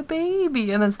for a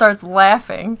baby. And then starts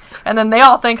laughing. And then they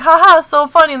all think, haha, so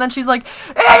funny. And then she's like,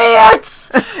 idiots!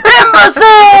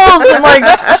 Imbeciles! And, like,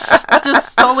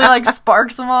 just totally, like,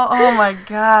 sparks them all. Oh my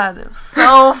god, it was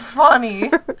so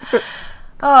funny.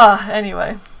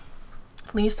 Anyway.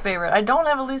 Least favorite. I don't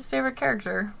have a least favorite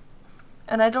character.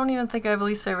 And I don't even think I have a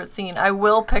least favorite scene. I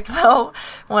will pick, though,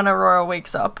 when Aurora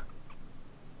wakes up.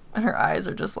 And her eyes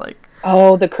are just like...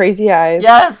 Oh, the crazy eyes.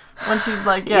 Yes! When she's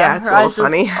like, yeah it's her a eyes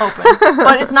little just funny. open.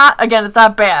 But it's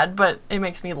not bad, but it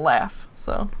makes me laugh.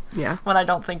 So, Yeah. when I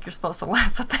don't think you're supposed to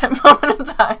laugh at that moment in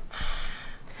time.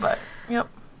 But, yep.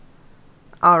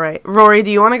 All right. Rory,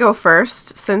 do you want to go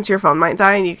first, since your phone might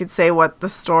die, and you could say what the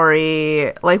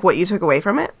story, like, what you took away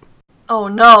from it? Oh,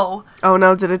 no. Oh,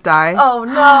 no, did it die? Oh,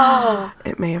 no.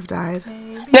 It may have died.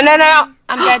 No.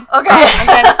 I'm good. Okay. I'm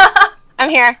good. I'm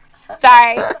here.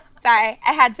 Sorry. I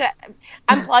had to.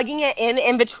 I'm plugging it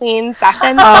in between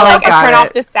sessions. So, like, I turn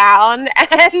off the sound,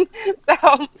 and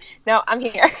so no, I'm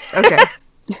here. Okay.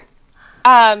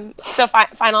 So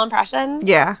final impressions.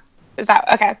 Yeah. Is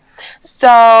that okay?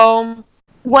 So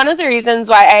one of the reasons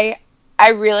why I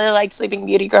really liked Sleeping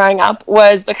Beauty growing up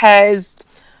was because,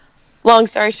 long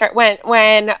story short,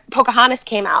 when Pocahontas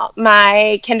came out,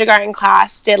 my kindergarten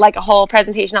class did, like, a whole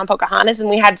presentation on Pocahontas, and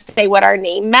we had to say what our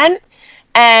name meant.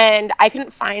 and I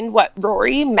couldn't find what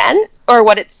Rory meant or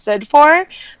what it stood for.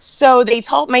 So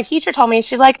my teacher told me,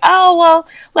 she's like, oh, well,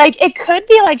 like, it could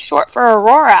be like short for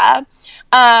Aurora.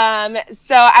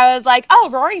 So I was like, oh,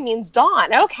 Rory means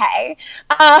dawn. Okay.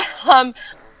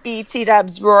 BT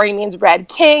dubs, Rory means Red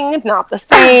King, not the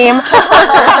same.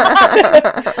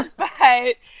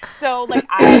 But so like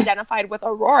I identified with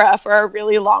Aurora for a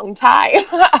really long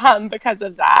time because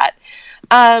of that.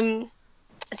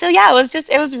 So yeah,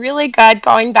 it was really good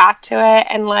going back to it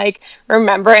and like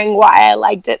remembering why I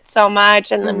liked it so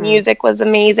much, and the music was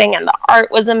amazing and the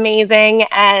art was amazing,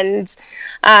 and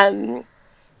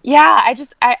yeah,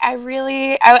 I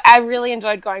really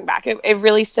enjoyed going back. It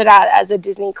really stood out as a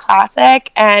Disney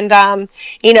classic, and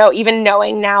you know, even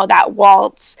knowing now that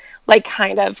Walt like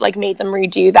kind of like made them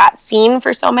redo that scene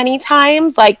for so many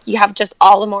times, like you have just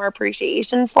all the more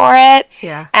appreciation for it.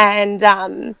 Yeah. And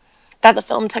that the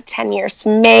film took 10 years to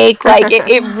make, like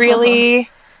it really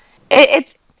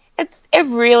it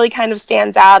really kind of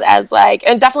stands out as like,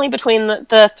 and definitely between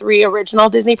the three original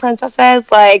Disney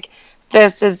princesses, like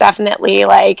this is definitely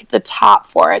like the top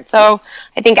for it. So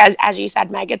I think as you said,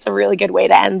 Meg, it's a really good way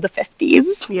to end the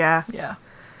 50s. Yeah. Yeah.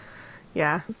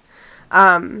 Yeah.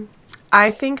 I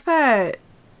think that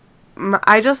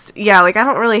I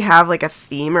don't really have like a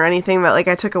theme or anything that like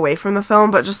I took away from the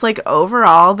film, but just like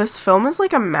overall this film is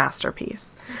like a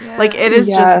masterpiece. Yeah. Like it is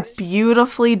just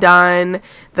beautifully done.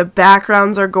 The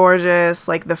backgrounds are gorgeous,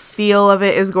 like the feel of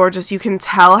it is gorgeous. You can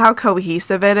tell how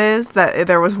cohesive it is, that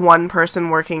there was one person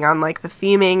working on like the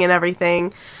theming and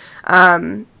everything.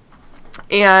 And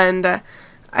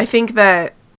I think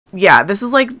that this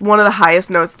is like one of the highest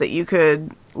notes that you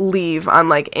could leave on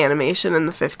like animation in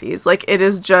the 50s. Like it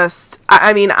is just,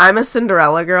 I mean, I'm a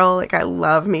Cinderella girl, like I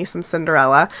love me some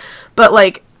Cinderella, but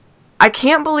like I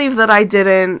can't believe that I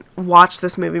didn't watch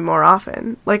this movie more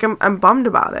often. Like I'm bummed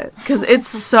about it because it's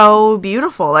so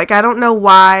beautiful. Like I don't know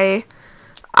why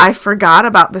I forgot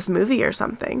about this movie or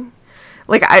something.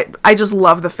 Like I just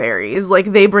love the fairies. Like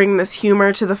they bring this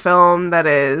humor to the film that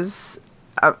is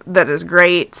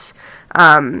great.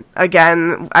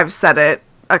 Again, I've said it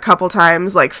a couple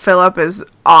times, like Philip is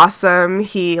awesome.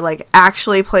 He like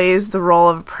actually plays the role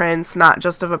of a prince, not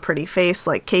just of a pretty face,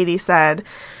 like Katie said.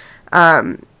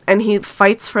 And he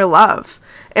fights for love.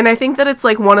 And I think that it's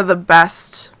like one of the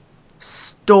best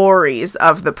stories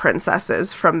of the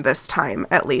princesses from this time,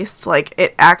 at least. Like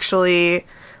it actually,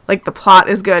 like the plot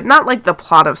is good. Not like the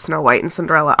plot of Snow White and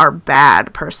Cinderella are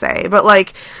bad per se, but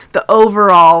like the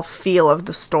overall feel of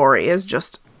the story is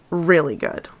just really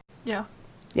good. Yeah.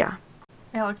 Yeah.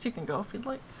 Alex, you can go if you'd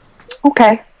like.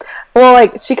 Okay. Well,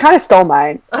 like, she kind of stole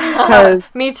mine.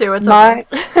 Because me too, it's okay.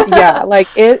 Yeah, like,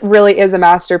 it really is a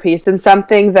masterpiece. And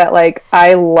something that, like,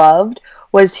 I loved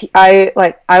was I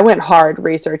went hard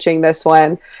researching this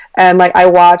one. And, like, I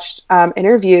watched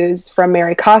interviews from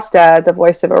Mary Costa, the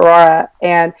voice of Aurora,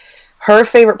 and her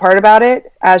favorite part about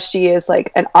it, as she is,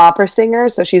 like, an opera singer,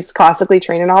 so she's classically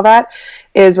trained and all that,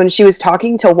 is when she was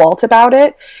talking to Walt about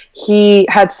it, he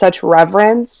had such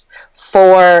reverence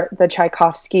for the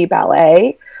Tchaikovsky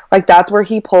ballet. Like that's where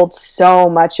he pulled so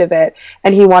much of it,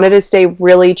 and he wanted to stay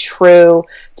really true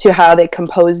to how they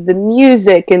composed the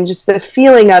music and just the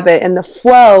feeling of it and the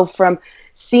flow from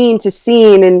scene to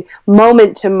scene and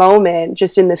moment to moment,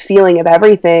 just in the feeling of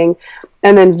everything.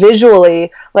 And then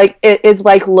visually, like it is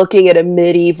like looking at a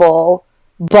medieval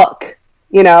book,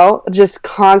 you know, just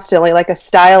constantly like a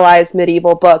stylized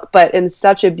medieval book, but in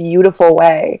such a beautiful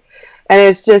way. And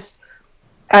it's just,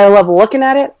 I love looking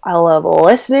at it. I love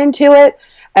listening to it.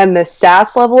 And the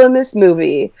sass level in this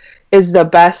movie is the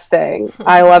best thing.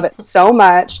 I love it so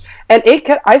much. And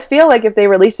I feel like if they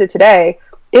released it today,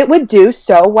 it would do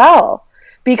so well.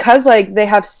 Because, like, they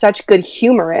have such good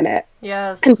humor in it.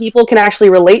 Yes. And people can actually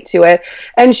relate to it.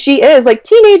 And she is, like,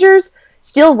 teenagers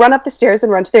still run up the stairs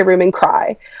and run to their room and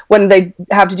cry when they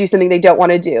have to do something they don't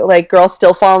want to do. Like, girls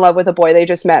still fall in love with a boy they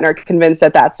just met and are convinced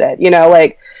that that's it. You know,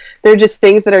 like, they're just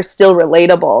things that are still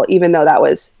relatable, even though that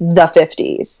was the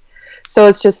 50s. So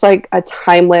it's just, like, a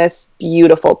timeless,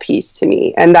 beautiful piece to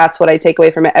me. And that's what I take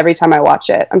away from it every time I watch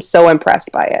it. I'm so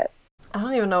impressed by it. I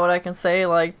don't even know what I can say,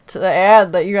 like, to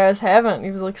add that you guys haven't.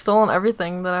 You've, like, stolen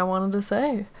everything that I wanted to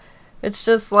say. It's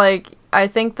just, like, I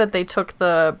think that they took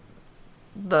the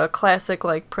classic,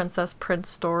 like, Princess Prince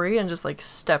story and just, like,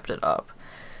 stepped it up.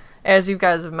 As you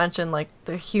guys have mentioned, like,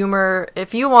 the humor,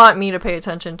 if you want me to pay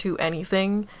attention to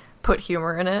anything, put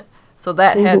humor in it. So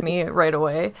that had me right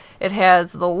away. It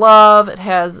has the love, it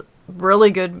has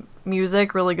really good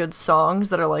music, really good songs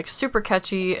that are, like, super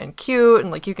catchy and cute,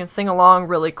 and, like, you can sing along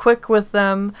really quick with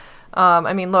them.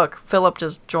 I mean, look, Philip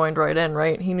just joined right in,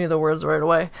 right? He knew the words right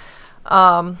away.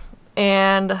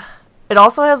 And it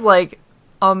also has, like,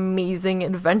 amazing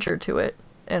adventure to it.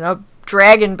 And a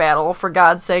dragon battle, for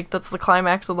God's sake, that's the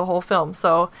climax of the whole film.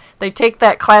 So they take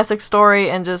that classic story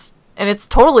and it's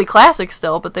totally classic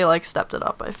still, but they, like, stepped it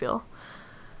up, I feel.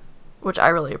 Which I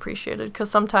really appreciated, because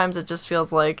sometimes it just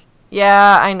feels like,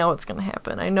 yeah, I know what's going to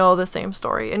happen. I know the same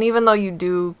story. And even though you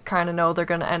do kind of know they're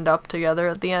going to end up together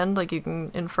at the end, like, you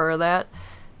can infer that,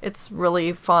 it's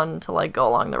really fun to, like, go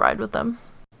along the ride with them.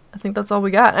 I think that's all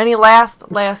we got. Any last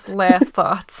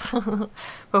thoughts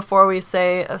before we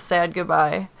say a sad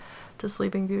goodbye to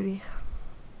Sleeping Beauty?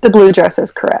 The blue dress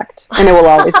is correct, and it will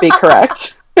always be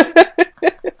correct. I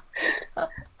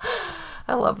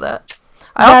love that.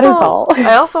 That is all.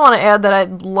 I also want to add that I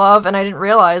love, and I didn't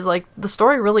realize, like, the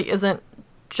story really isn't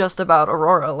just about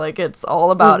Aurora. Like, it's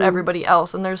all about everybody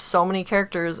else, and there's so many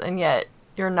characters, and yet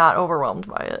you're not overwhelmed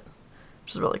by it,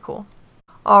 which is really cool.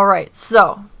 All right,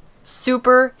 so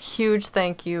super huge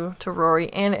thank you to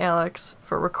Rory and Alex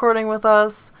for recording with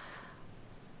us.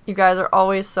 You guys are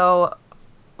always so,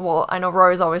 well, I know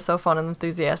Rory's always so fun and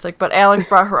enthusiastic, but Alex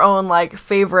brought her own, like,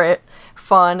 favorite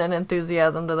fun and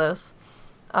enthusiasm to this.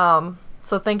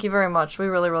 So thank you very much. We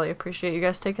really, really appreciate you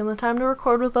guys taking the time to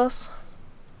record with us.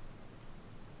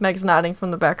 Meg's nodding from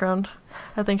the background.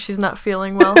 I think she's not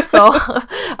feeling well, so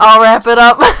I'll wrap it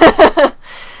up.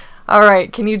 All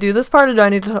right, can you do this part, or do I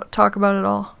need to talk about it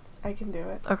all? I can do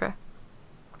it. Okay.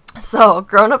 So,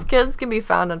 Grown Up Kids can be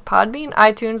found on Podbean,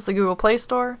 iTunes, the Google Play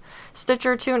Store,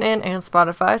 Stitcher, TuneIn, and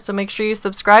Spotify. So make sure you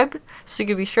subscribe so you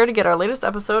can be sure to get our latest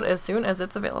episode as soon as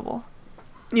it's available.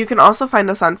 You can also find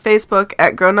us on Facebook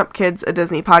at Grown Up Kids, a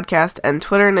Disney podcast, and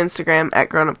Twitter and Instagram at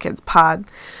Grown Up Kids Pod.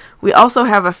 We also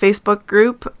have a Facebook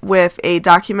group with a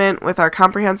document with our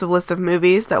comprehensive list of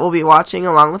movies that we'll be watching,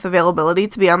 along with availability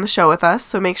to be on the show with us,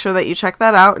 so make sure that you check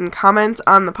that out and comment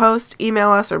on the post, email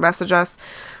us, or message us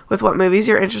with what movies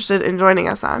you're interested in joining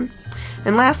us on.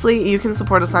 And lastly, you can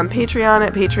support us on Patreon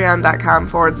at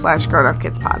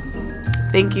patreon.com/grownupkidspod.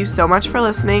 Thank you so much for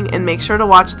listening, and make sure to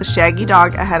watch The Shaggy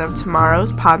Dog ahead of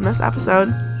tomorrow's Podmas episode.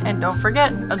 And don't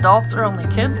forget, adults are only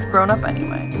kids grown up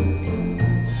anyway.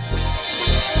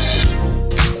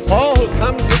 All who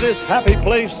come to this happy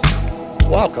place,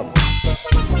 welcome.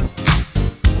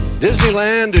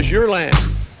 Disneyland is your land.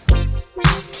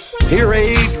 Here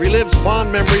age relives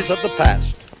fond memories of the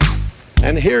past,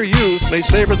 and here youth may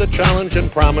savor the challenge and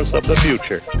promise of the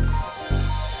future.